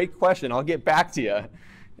 That's a great question. I'll get back to you.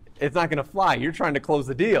 It's not going to fly. You're trying to close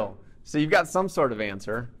the deal. So you've got some sort of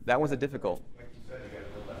answer. That was a difficult. Like you said, you got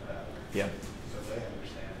to build that value. Yeah. So they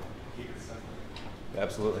understand. Keep it simple.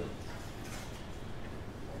 Absolutely.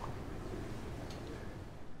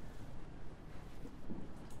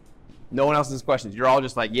 No one else has questions. You're all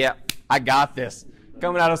just like, yeah, I got this.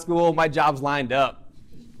 Coming out of school, my job's lined up.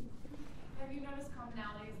 Have you noticed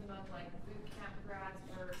commonalities among like boot camp grads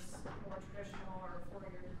versus more traditional or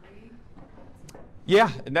four-year degree? Yeah,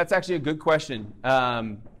 and that's actually a good question.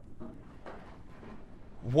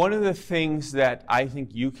 One of the things that I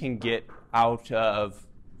think you can get out of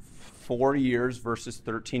 4 years versus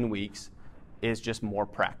 13 weeks is just more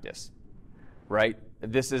practice, right?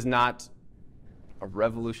 This is not a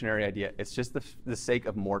revolutionary idea. It's just the sake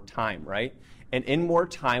of more time, right? And in more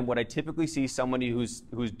time, what I typically see somebody who's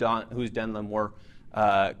done the more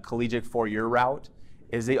collegiate 4-year route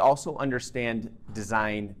is they also understand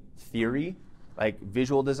design theory, like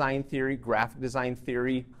visual design theory, graphic design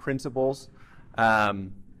theory, principles. I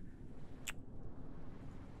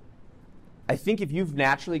think if you've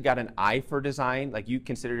naturally got an eye for design, like you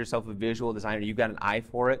consider yourself a visual designer, you've got an eye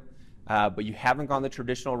for it, but you haven't gone the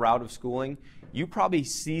traditional route of schooling, you probably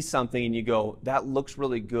see something and you go, that looks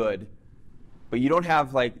really good, but you don't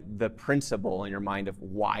have like the principle in your mind of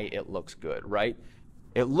why it looks good, right?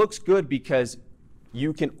 It looks good because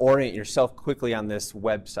you can orient yourself quickly on this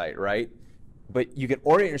website, right? But you can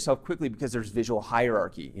orient yourself quickly because there's visual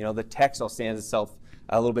hierarchy. The text stands itself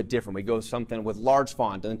a little bit different. We go something with large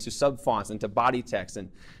font into sub-fonts into body text, and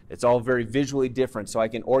it's all very visually different. So I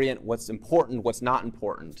can orient what's important, what's not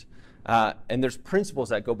important. And there's principles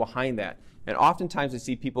that go behind that. And oftentimes I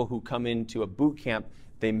see people who come into a boot camp,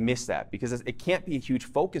 they miss that because it can't be a huge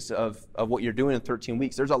focus of what you're doing in 13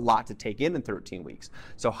 weeks. There's a lot to take in 13 weeks.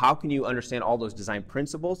 So how can you understand all those design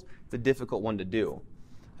principles? It's a difficult one to do.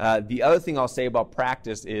 The other thing I'll say about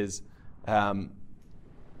practice is 4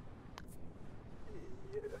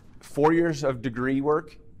 years of degree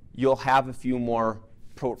work, you'll have a few more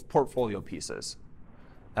portfolio pieces.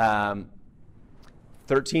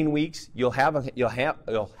 13 weeks, you'll have a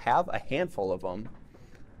handful of them,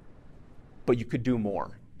 but you could do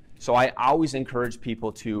more. So I always encourage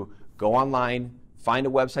people to go online, find a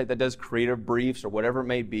website that does creative briefs or whatever it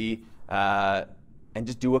may be, and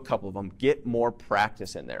just do a couple of them. Get more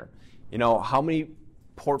practice in there. How many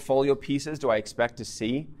portfolio pieces do I expect to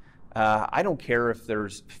see? I don't care if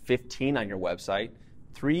there's 15 on your website.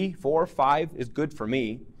 3, 4, 5 is good for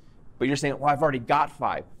me. But you're saying, well, I've already got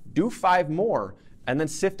 5. Do 5 more, and then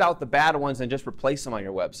sift out the bad ones and just replace them on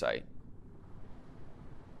your website.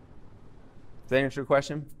 Does that answer your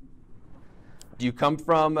question? Do you come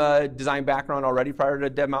from a design background already prior to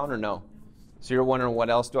Dev Mountain, or no? So you're wondering,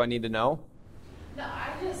 what else do I need to know? No,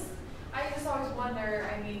 I just always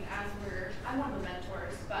wonder, I mean, I'm one of the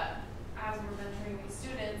mentors, but as we're mentoring these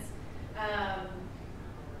students,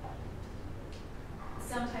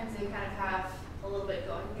 sometimes they kind of have a little bit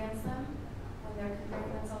going against them when they're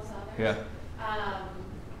comparing themselves to others. Yeah.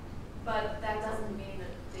 But that doesn't mean that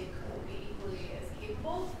they couldn't be equally as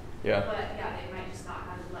capable. Yeah. But yeah, they might just not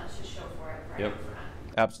have as much to show for it right up front.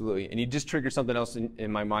 Absolutely. And you just triggered something else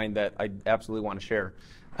in my mind that I absolutely want to share.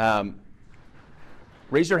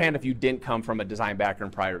 Raise your hand if you didn't come from a design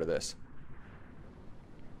background prior to this.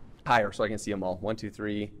 Higher, so I can see them all. 1, 2,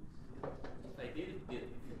 3.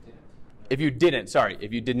 If you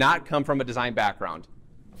did not come from a design background.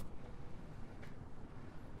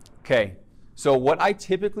 Okay, so what I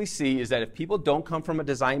typically see is that if people don't come from a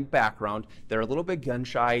design background, they're a little bit gun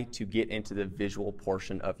shy to get into the visual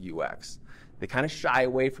portion of UX. They kind of shy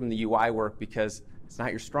away from the UI work because it's not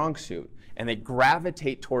your strong suit, and they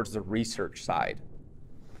gravitate towards the research side.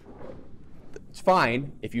 It's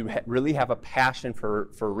fine if you really have a passion for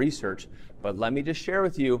research, but let me just share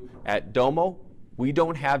with you, at Domo, we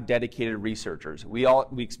don't have dedicated researchers. We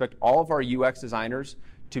expect all of our UX designers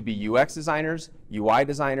to be UX designers, UI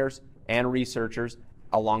designers, and researchers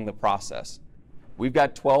along the process. We've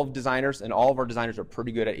got 12 designers, and all of our designers are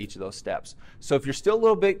pretty good at each of those steps. So if you're still a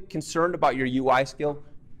little bit concerned about your UI skill,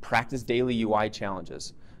 practice daily UI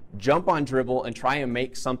challenges. Jump on Dribbble and try and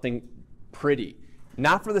make something pretty.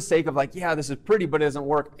 Not for the sake of like, yeah, this is pretty, but it doesn't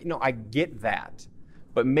work. You know, I get that.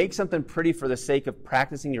 But make something pretty for the sake of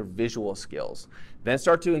practicing your visual skills. Then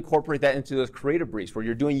start to incorporate that into those creative briefs where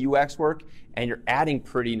you're doing UX work and you're adding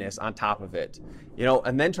prettiness on top of it. You know,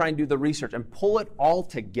 and then try and do the research and pull it all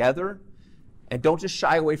together. And don't just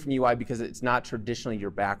shy away from UI because it's not traditionally your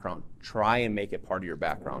background. Try and make it part of your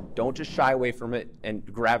background. Don't just shy away from it and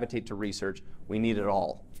gravitate to research. We need it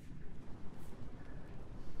all.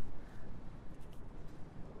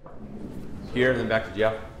 Here, and then back to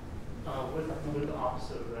Jeff. With the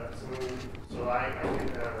opposite of that, so I do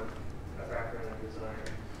have a background in design.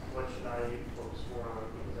 What should I focus more on?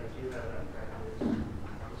 Because I do have that background.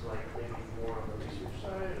 Is like maybe more on the research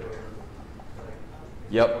side, or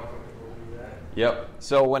like Yep. Yep.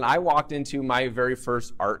 So when I walked into my very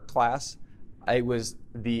first art class, I was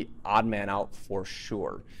the odd man out for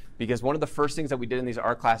sure. Because one of the first things that we did in these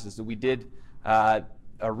art classes is we did a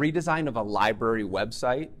redesign of a library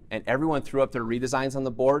website, and everyone threw up their redesigns on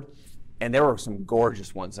the board, and there were some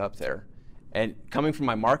gorgeous ones up there. And coming from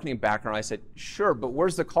my marketing background, I said, sure, but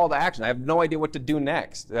where's the call to action? I have no idea what to do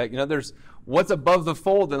next. You know, there's what's above the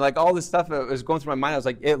fold, and like all this stuff was going through my mind. I was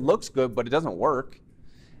like, it looks good, but it doesn't work.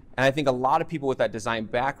 And I think a lot of people with that design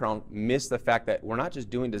background miss the fact that we're not just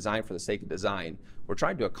doing design for the sake of design. We're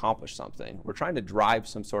trying to accomplish something. We're trying to drive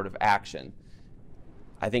some sort of action.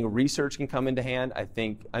 I think research can come into hand. I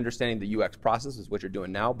think understanding the UX process is what you're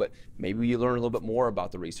doing now, but maybe you learn a little bit more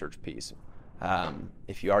about the research piece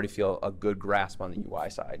if you already feel a good grasp on the UI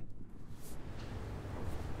side.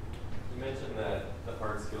 You mentioned that the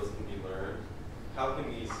hard skills can be learned. How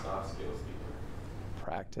can these soft skills be learned?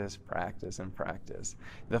 Practice, practice, and practice.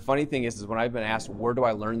 The funny thing is when I've been asked, where do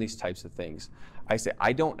I learn these types of things? I say,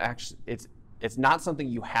 I don't actually, it's not something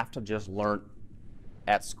you have to just learn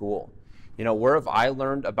at school. You know, where have I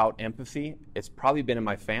learned about empathy? It's probably been in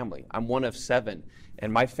my family. I'm one of 7,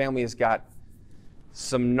 and my family has got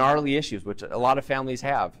some gnarly issues, which a lot of families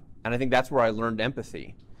have. And I think that's where I learned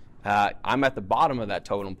empathy. I'm at the bottom of that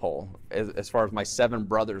totem pole as far as my 7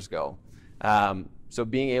 brothers go. So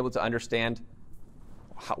being able to understand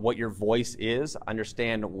what your voice is,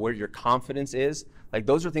 understand where your confidence is, like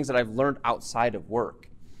those are things that I've learned outside of work.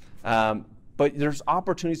 But there's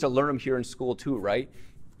opportunities to learn them here in school too, right?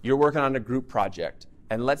 You're working on a group project,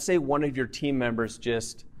 and let's say one of your team members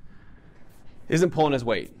just isn't pulling his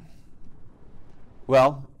weight.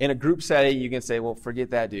 Well, in a group setting, you can say, well, forget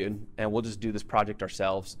that, dude, and we'll just do this project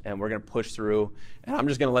ourselves, and we're going to push through, and I'm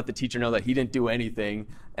just going to let the teacher know that he didn't do anything,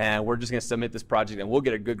 and we're just going to submit this project, and we'll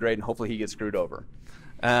get a good grade, and hopefully he gets screwed over.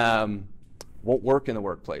 Won't work in the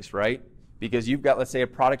workplace, right? Because you've got, let's say, a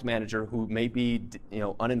product manager who may be,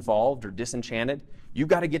 uninvolved or disenchanted. You've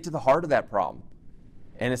got to get to the heart of that problem.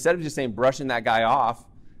 And instead of just saying brushing that guy off,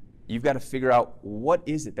 you've got to figure out what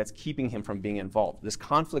is it that's keeping him from being involved. This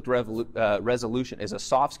conflict resolution is a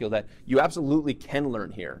soft skill that you absolutely can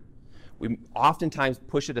learn here. We oftentimes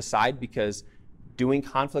push it aside because doing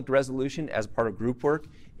conflict resolution as part of group work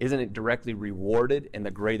isn't directly rewarded in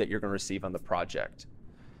the grade that you're going to receive on the project.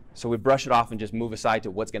 So we brush it off and just move aside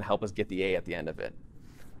to what's going to help us get the A at the end of it.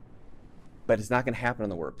 But it's not going to happen in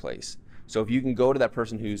the workplace. So if you can go to that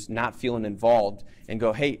person who's not feeling involved and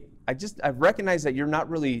go, hey, I recognize that you're not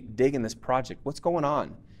really digging this project. What's going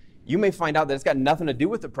on? You may find out that it's got nothing to do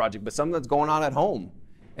with the project, but something that's going on at home.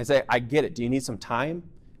 And say, I get it. Do you need some time?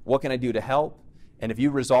 What can I do to help? And if you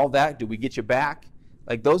resolve that, do we get you back?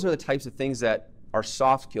 Like, those are the types of things that are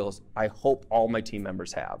soft skills I hope all my team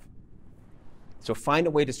members have. So find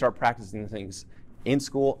a way to start practicing things in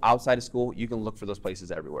school, outside of school. You can look for those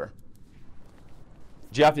places everywhere.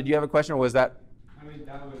 Jeff, did you have a question, or was that? I mean,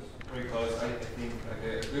 that was pretty close. I think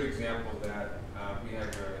like a good example of that, we have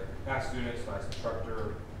a past student /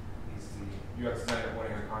 instructor. He's the UX designer at One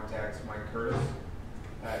Hand Contacts, Mike Curtis.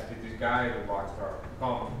 This guy, the rock star, we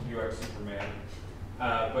call him UX Superman.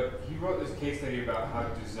 But he wrote this case study about how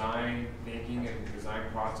design thinking and the design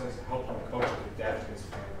process helped him cope with death in his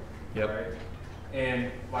family. Yep. Right?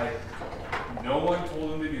 And like, no one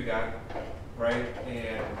told him to do that, right?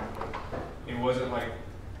 And it wasn't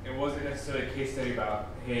necessarily a case study about,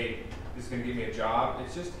 hey, this is gonna give me a job.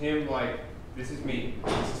 It's just him like, this is me.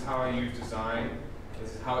 This is how I use design.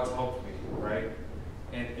 This is how it's helped me, right?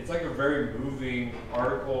 And it's like a very moving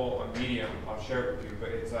article on Medium. I'll share it with you, but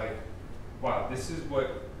it's like, wow, this is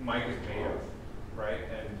what Mike is made of, right?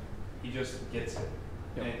 And he just gets it.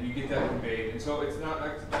 Yep. And you get that conveyed. And so it's not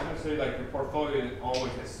necessarily like your portfolio isn't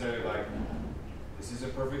always necessarily like, this is a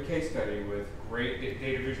perfect case study with great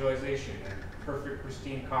data visualization and perfect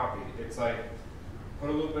pristine copy. It's like, put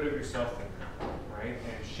a little bit of yourself in there, right?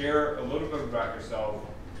 And share a little bit about yourself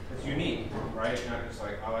that's unique, right? Not just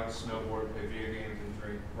like, I like to snowboard, play video games, and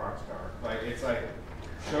drink Rockstar. Like, it's like,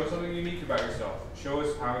 show something unique about yourself. Show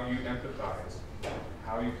us how you empathize,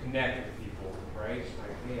 how you connect with people, right?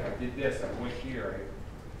 Like, hey, I did this, I went here,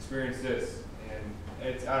 I experienced this. And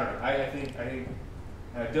it's, I don't know, I think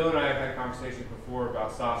Dylan and I have had conversations before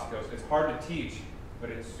about soft skills. It's hard to teach, but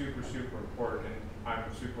it's super, super important, and I'm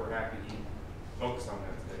super happy he focused on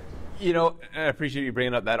that today. You know, I appreciate you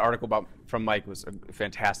bringing up that article from Mike. Was a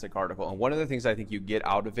fantastic article. And one of the things I think you get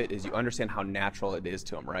out of it is you understand how natural it is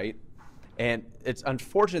to him, right? And it's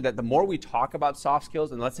unfortunate that the more we talk about soft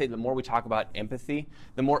skills, and let's say the more we talk about empathy,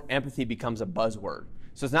 the more empathy becomes a buzzword.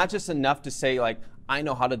 So it's not just enough to say, like, I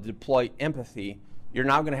know how to deploy empathy. You're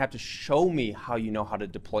now going to have to show me how you know how to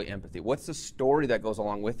deploy empathy. What's the story that goes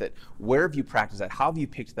along with it? Where have you practiced that? How have you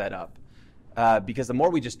picked that up? Because the more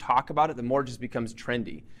we just talk about it, the more it just becomes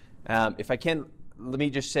trendy. If I can, let me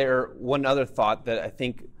just share one other thought that I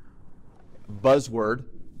think buzzword,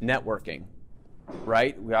 networking,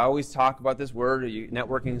 right? We always talk about this word,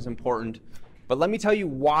 networking is important. But let me tell you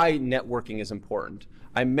why networking is important.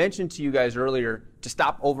 I mentioned to you guys earlier to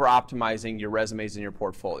stop over-optimizing your resumes and your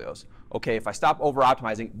portfolios. Okay, if I stop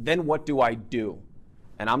over-optimizing, then what do I do?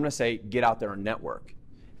 And I'm going to say get out there and network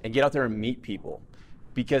and get out there and meet people.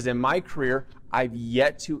 Because in my career, I've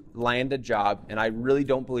yet to land a job, and I really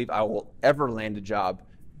don't believe I will ever land a job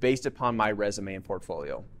based upon my resume and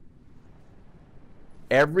portfolio.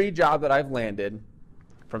 Every job that I've landed,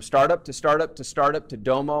 from startup to startup to startup to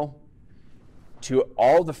Domo, to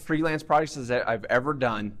all the freelance projects that I've ever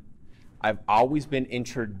done, I've always been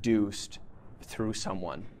introduced through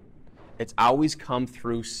someone. It's always come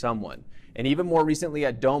through someone. And even more recently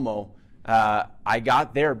at Domo, I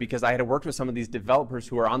got there because I had worked with some of these developers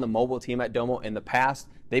who are on the mobile team at Domo in the past.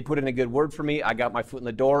 They put in a good word for me. I got my foot in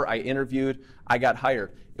the door. I interviewed. I got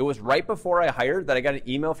hired. It was right before I hired that I got an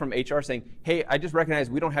email from HR saying, hey, I just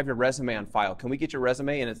recognized we don't have your resume on file. Can we get your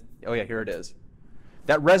resume? And it's, oh yeah, here it is.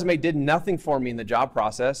 That resume did nothing for me in the job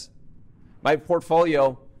process. My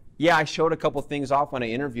portfolio, yeah, I showed a couple things off when I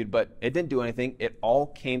interviewed, but it didn't do anything. It all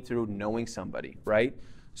came through knowing somebody, right?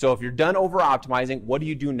 So if you're done over-optimizing, what do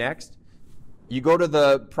you do next? You go to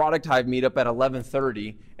the Product Hive meetup at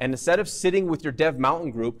 11:30, and instead of sitting with your Dev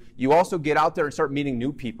Mountain group, you also get out there and start meeting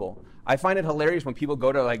new people. I find it hilarious when people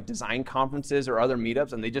go to like design conferences or other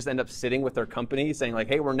meetups and they just end up sitting with their company saying like,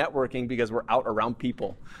 hey, we're networking because we're out around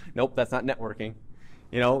people. Nope, that's not networking.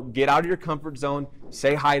 You know, get out of your comfort zone,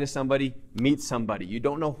 say hi to somebody, meet somebody. You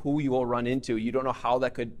don't know who you will run into. You don't know how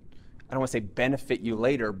that could, I don't want to say benefit you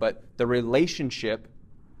later, but the relationship,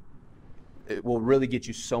 it will really get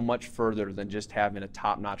you so much further than just having a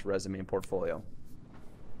top-notch resume and portfolio.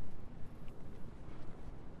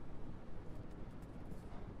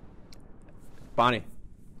 Bonnie.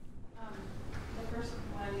 The first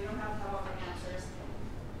one, you don't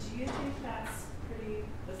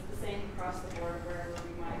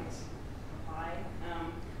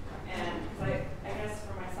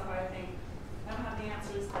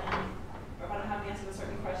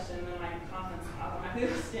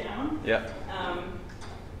Yeah.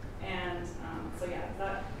 So yeah,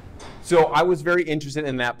 that. So I was very interested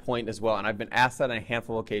in that point as well, and I've been asked that on a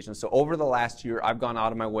handful of occasions. So over the last year, I've gone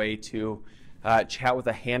out of my way to chat with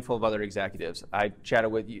a handful of other executives. I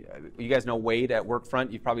chatted with you guys know Wade at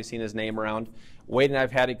Workfront. You've probably seen his name around. Wade and I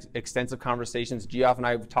have had extensive conversations. Geoff and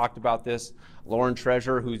I have talked about this. Lauren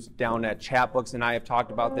Treasure, who's down at Chatbooks, and I have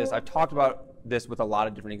talked about this. I've talked about this with a lot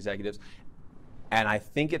of different executives, and I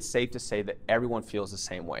think it's safe to say that everyone feels the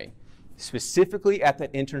same way, specifically at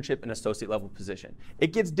that internship and associate level position.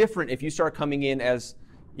 It gets different if you start coming in as,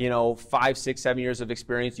 5, 6, 7 years of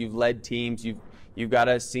experience. You've led teams. You've got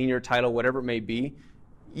a senior title, whatever it may be.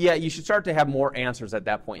 Yeah, you should start to have more answers at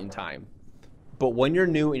that point in time. But when you're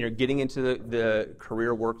new and you're getting into the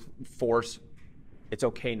career workforce, it's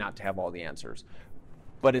okay not to have all the answers.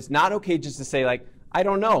 But it's not okay just to say, like, I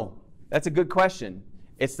don't know. That's a good question.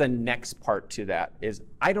 It's the next part to that is,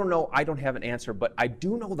 I don't know, I don't have an answer, but I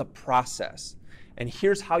do know the process. And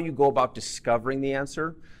here's how you go about discovering the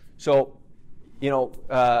answer. So,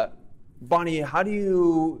 Bonnie, how do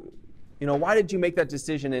you, why did you make that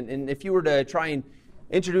decision? And if you were to try and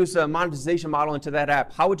introduce a monetization model into that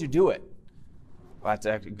app, how would you do it? Well, that's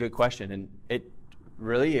a good question. And it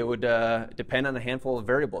would depend on a handful of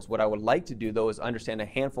variables. What I would like to do, though, is understand a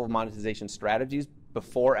handful of monetization strategies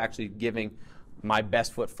before actually giving my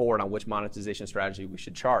best foot forward on which monetization strategy we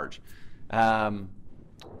should charge.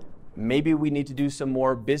 Maybe we need to do some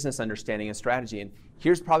more business understanding and strategy. And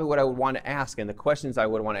here's probably what I would want to ask, and the questions I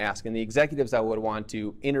would want to ask, and the executives I would want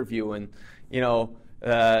to interview, and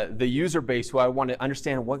the user base who I want to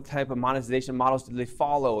understand what type of monetization models do they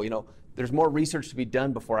follow. There's more research to be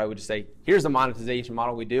done before I would just say, here's the monetization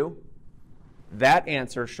model we do. That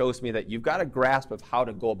answer shows me that you've got a grasp of how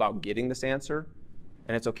to go about getting this answer,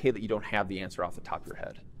 and it's okay that you don't have the answer off the top of your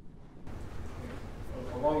head.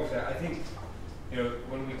 Along with that, I think,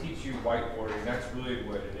 when we teach you whiteboarding, that's really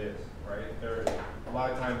what it is, right? There, a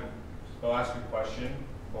lot of times they'll ask you a question,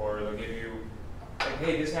 or they'll give you, like,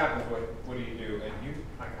 hey, this happens, what do you do? And you,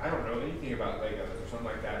 I don't know anything about Legos or something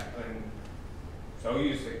like that. And so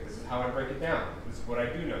you say, this is how I break it down. This is what I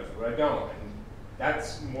do know, this is what I don't. And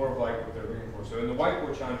that's more of like what they're looking for. So in the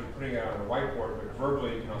whiteboard challenge, you're putting it on a whiteboard, but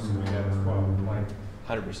verbally you can also do that as well. Like,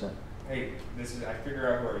 100%. Hey, I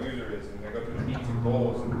figure out who our user is, and I go through the needs and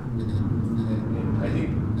goals. And I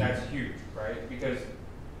think that's huge, right? Because,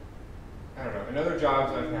 I don't know, in other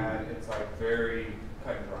jobs I've had, it's like very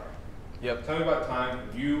cut and dry. Yep. Tell me about time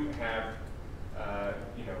you have,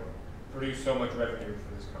 produced so much revenue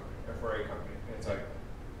for this company, or for a company. And it's like,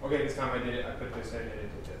 okay, this time I did it, I put this in, and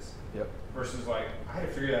it did this. Yep. Versus like, I had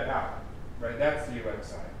to figure that out, right? That's the UX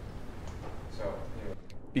side. So,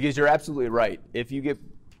 Because you're absolutely right. If you get,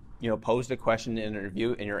 posed a question in an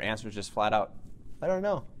interview and your answer is just flat out, I don't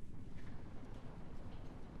know.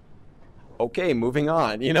 Okay, moving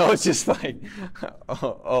on. It's just like,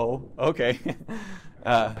 okay.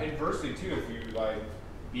 Inversely too, if you like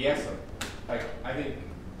BS them, like I think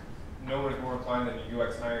no one is more inclined than a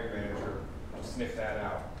UX hiring manager to sniff that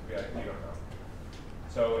out. Be like, you don't know.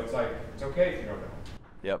 So it's like, it's okay if you don't know.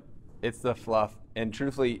 Yep, it's the fluff. And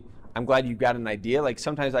truthfully, I'm glad you got an idea. Like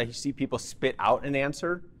sometimes I see people spit out an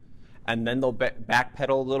answer, and then they'll backpedal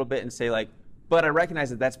a little bit and say like, but I recognize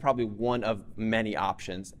that that's probably one of many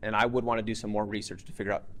options, and I would want to do some more research to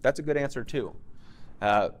figure out that's a good answer too.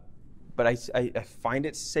 But I find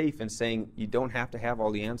it safe in saying you don't have to have all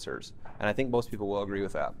the answers, and I think most people will agree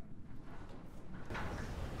with that.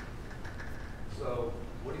 So,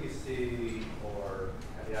 what do you see, or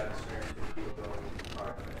have you had experience with people going to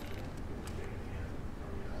product management?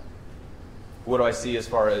 What do I see as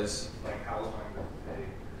far as Like how long does it take?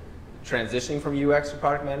 transitioning from UX to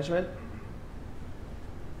product management?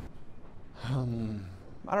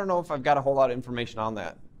 I don't know if I've got a whole lot of information on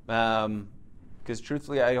that. Because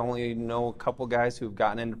truthfully, I only know a couple guys who've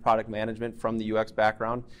gotten into product management from the UX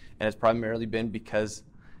background, and it's primarily been because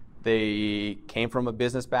they came from a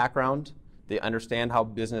business background, they understand how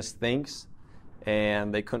business thinks,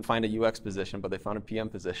 and they couldn't find a UX position, but they found a PM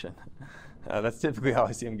position. That's typically how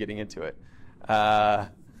I see them getting into it.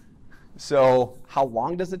 So how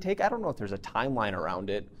long does it take? I don't know if there's a timeline around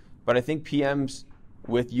it, but I think PMs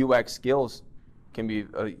with UX skills can be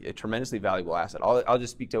a tremendously valuable asset. I'll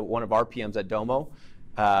just speak to one of our PMs at Domo.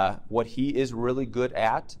 What he is really good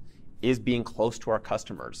at is being close to our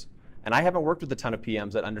customers. And I haven't worked with a ton of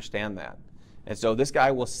PMs that understand that. And so this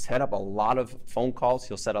guy will set up a lot of phone calls.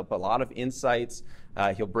 He'll set up a lot of insights.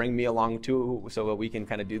 He'll bring me along too so that we can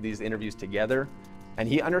kind of do these interviews together. And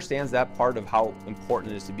he understands that part of how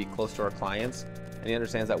important it is to be close to our clients. And he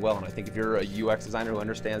understands that well. And I think if you're a UX designer who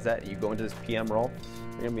understands that and you go into this PM role,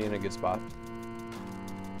 you're going to be in a good spot.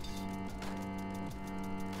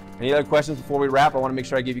 Any other questions before we wrap? I want to make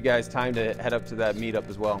sure I give you guys time to head up to that meetup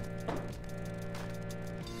as well.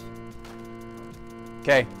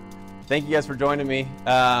 Okay, thank you guys for joining me.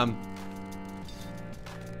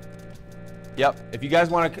 Yep, if you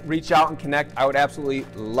guys want to reach out and connect, I would absolutely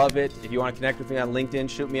love it. If you want to connect with me on LinkedIn,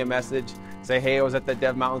 shoot me a message. Say, hey, I was at that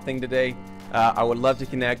Dev Mountain thing today. I would love to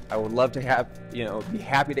connect. I would love to have, be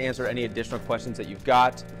happy to answer any additional questions that you've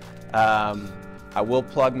got. I will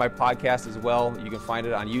plug my podcast as well. You can find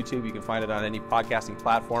it on YouTube. You can find it on any podcasting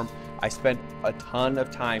platform. I spent a ton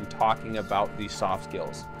of time talking about these soft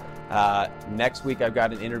skills. Next week, I've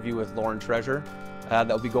got an interview with Lauren Treasure that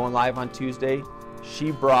will be going live on Tuesday.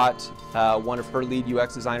 She brought one of her lead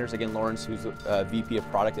UX designers, again, Lawrence, who's a VP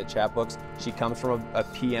of product at Chatbooks. She comes from a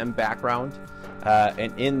PM background.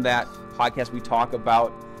 And in that podcast, we talk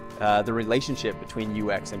about the relationship between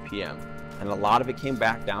UX and PM. And a lot of it came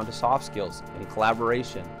back down to soft skills and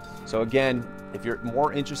collaboration. So again, if you're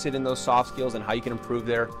more interested in those soft skills and how you can improve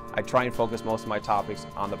there, I try and focus most of my topics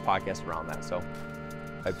on the podcast around that. So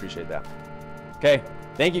I appreciate that. Okay,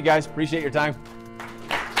 thank you guys. Appreciate your time.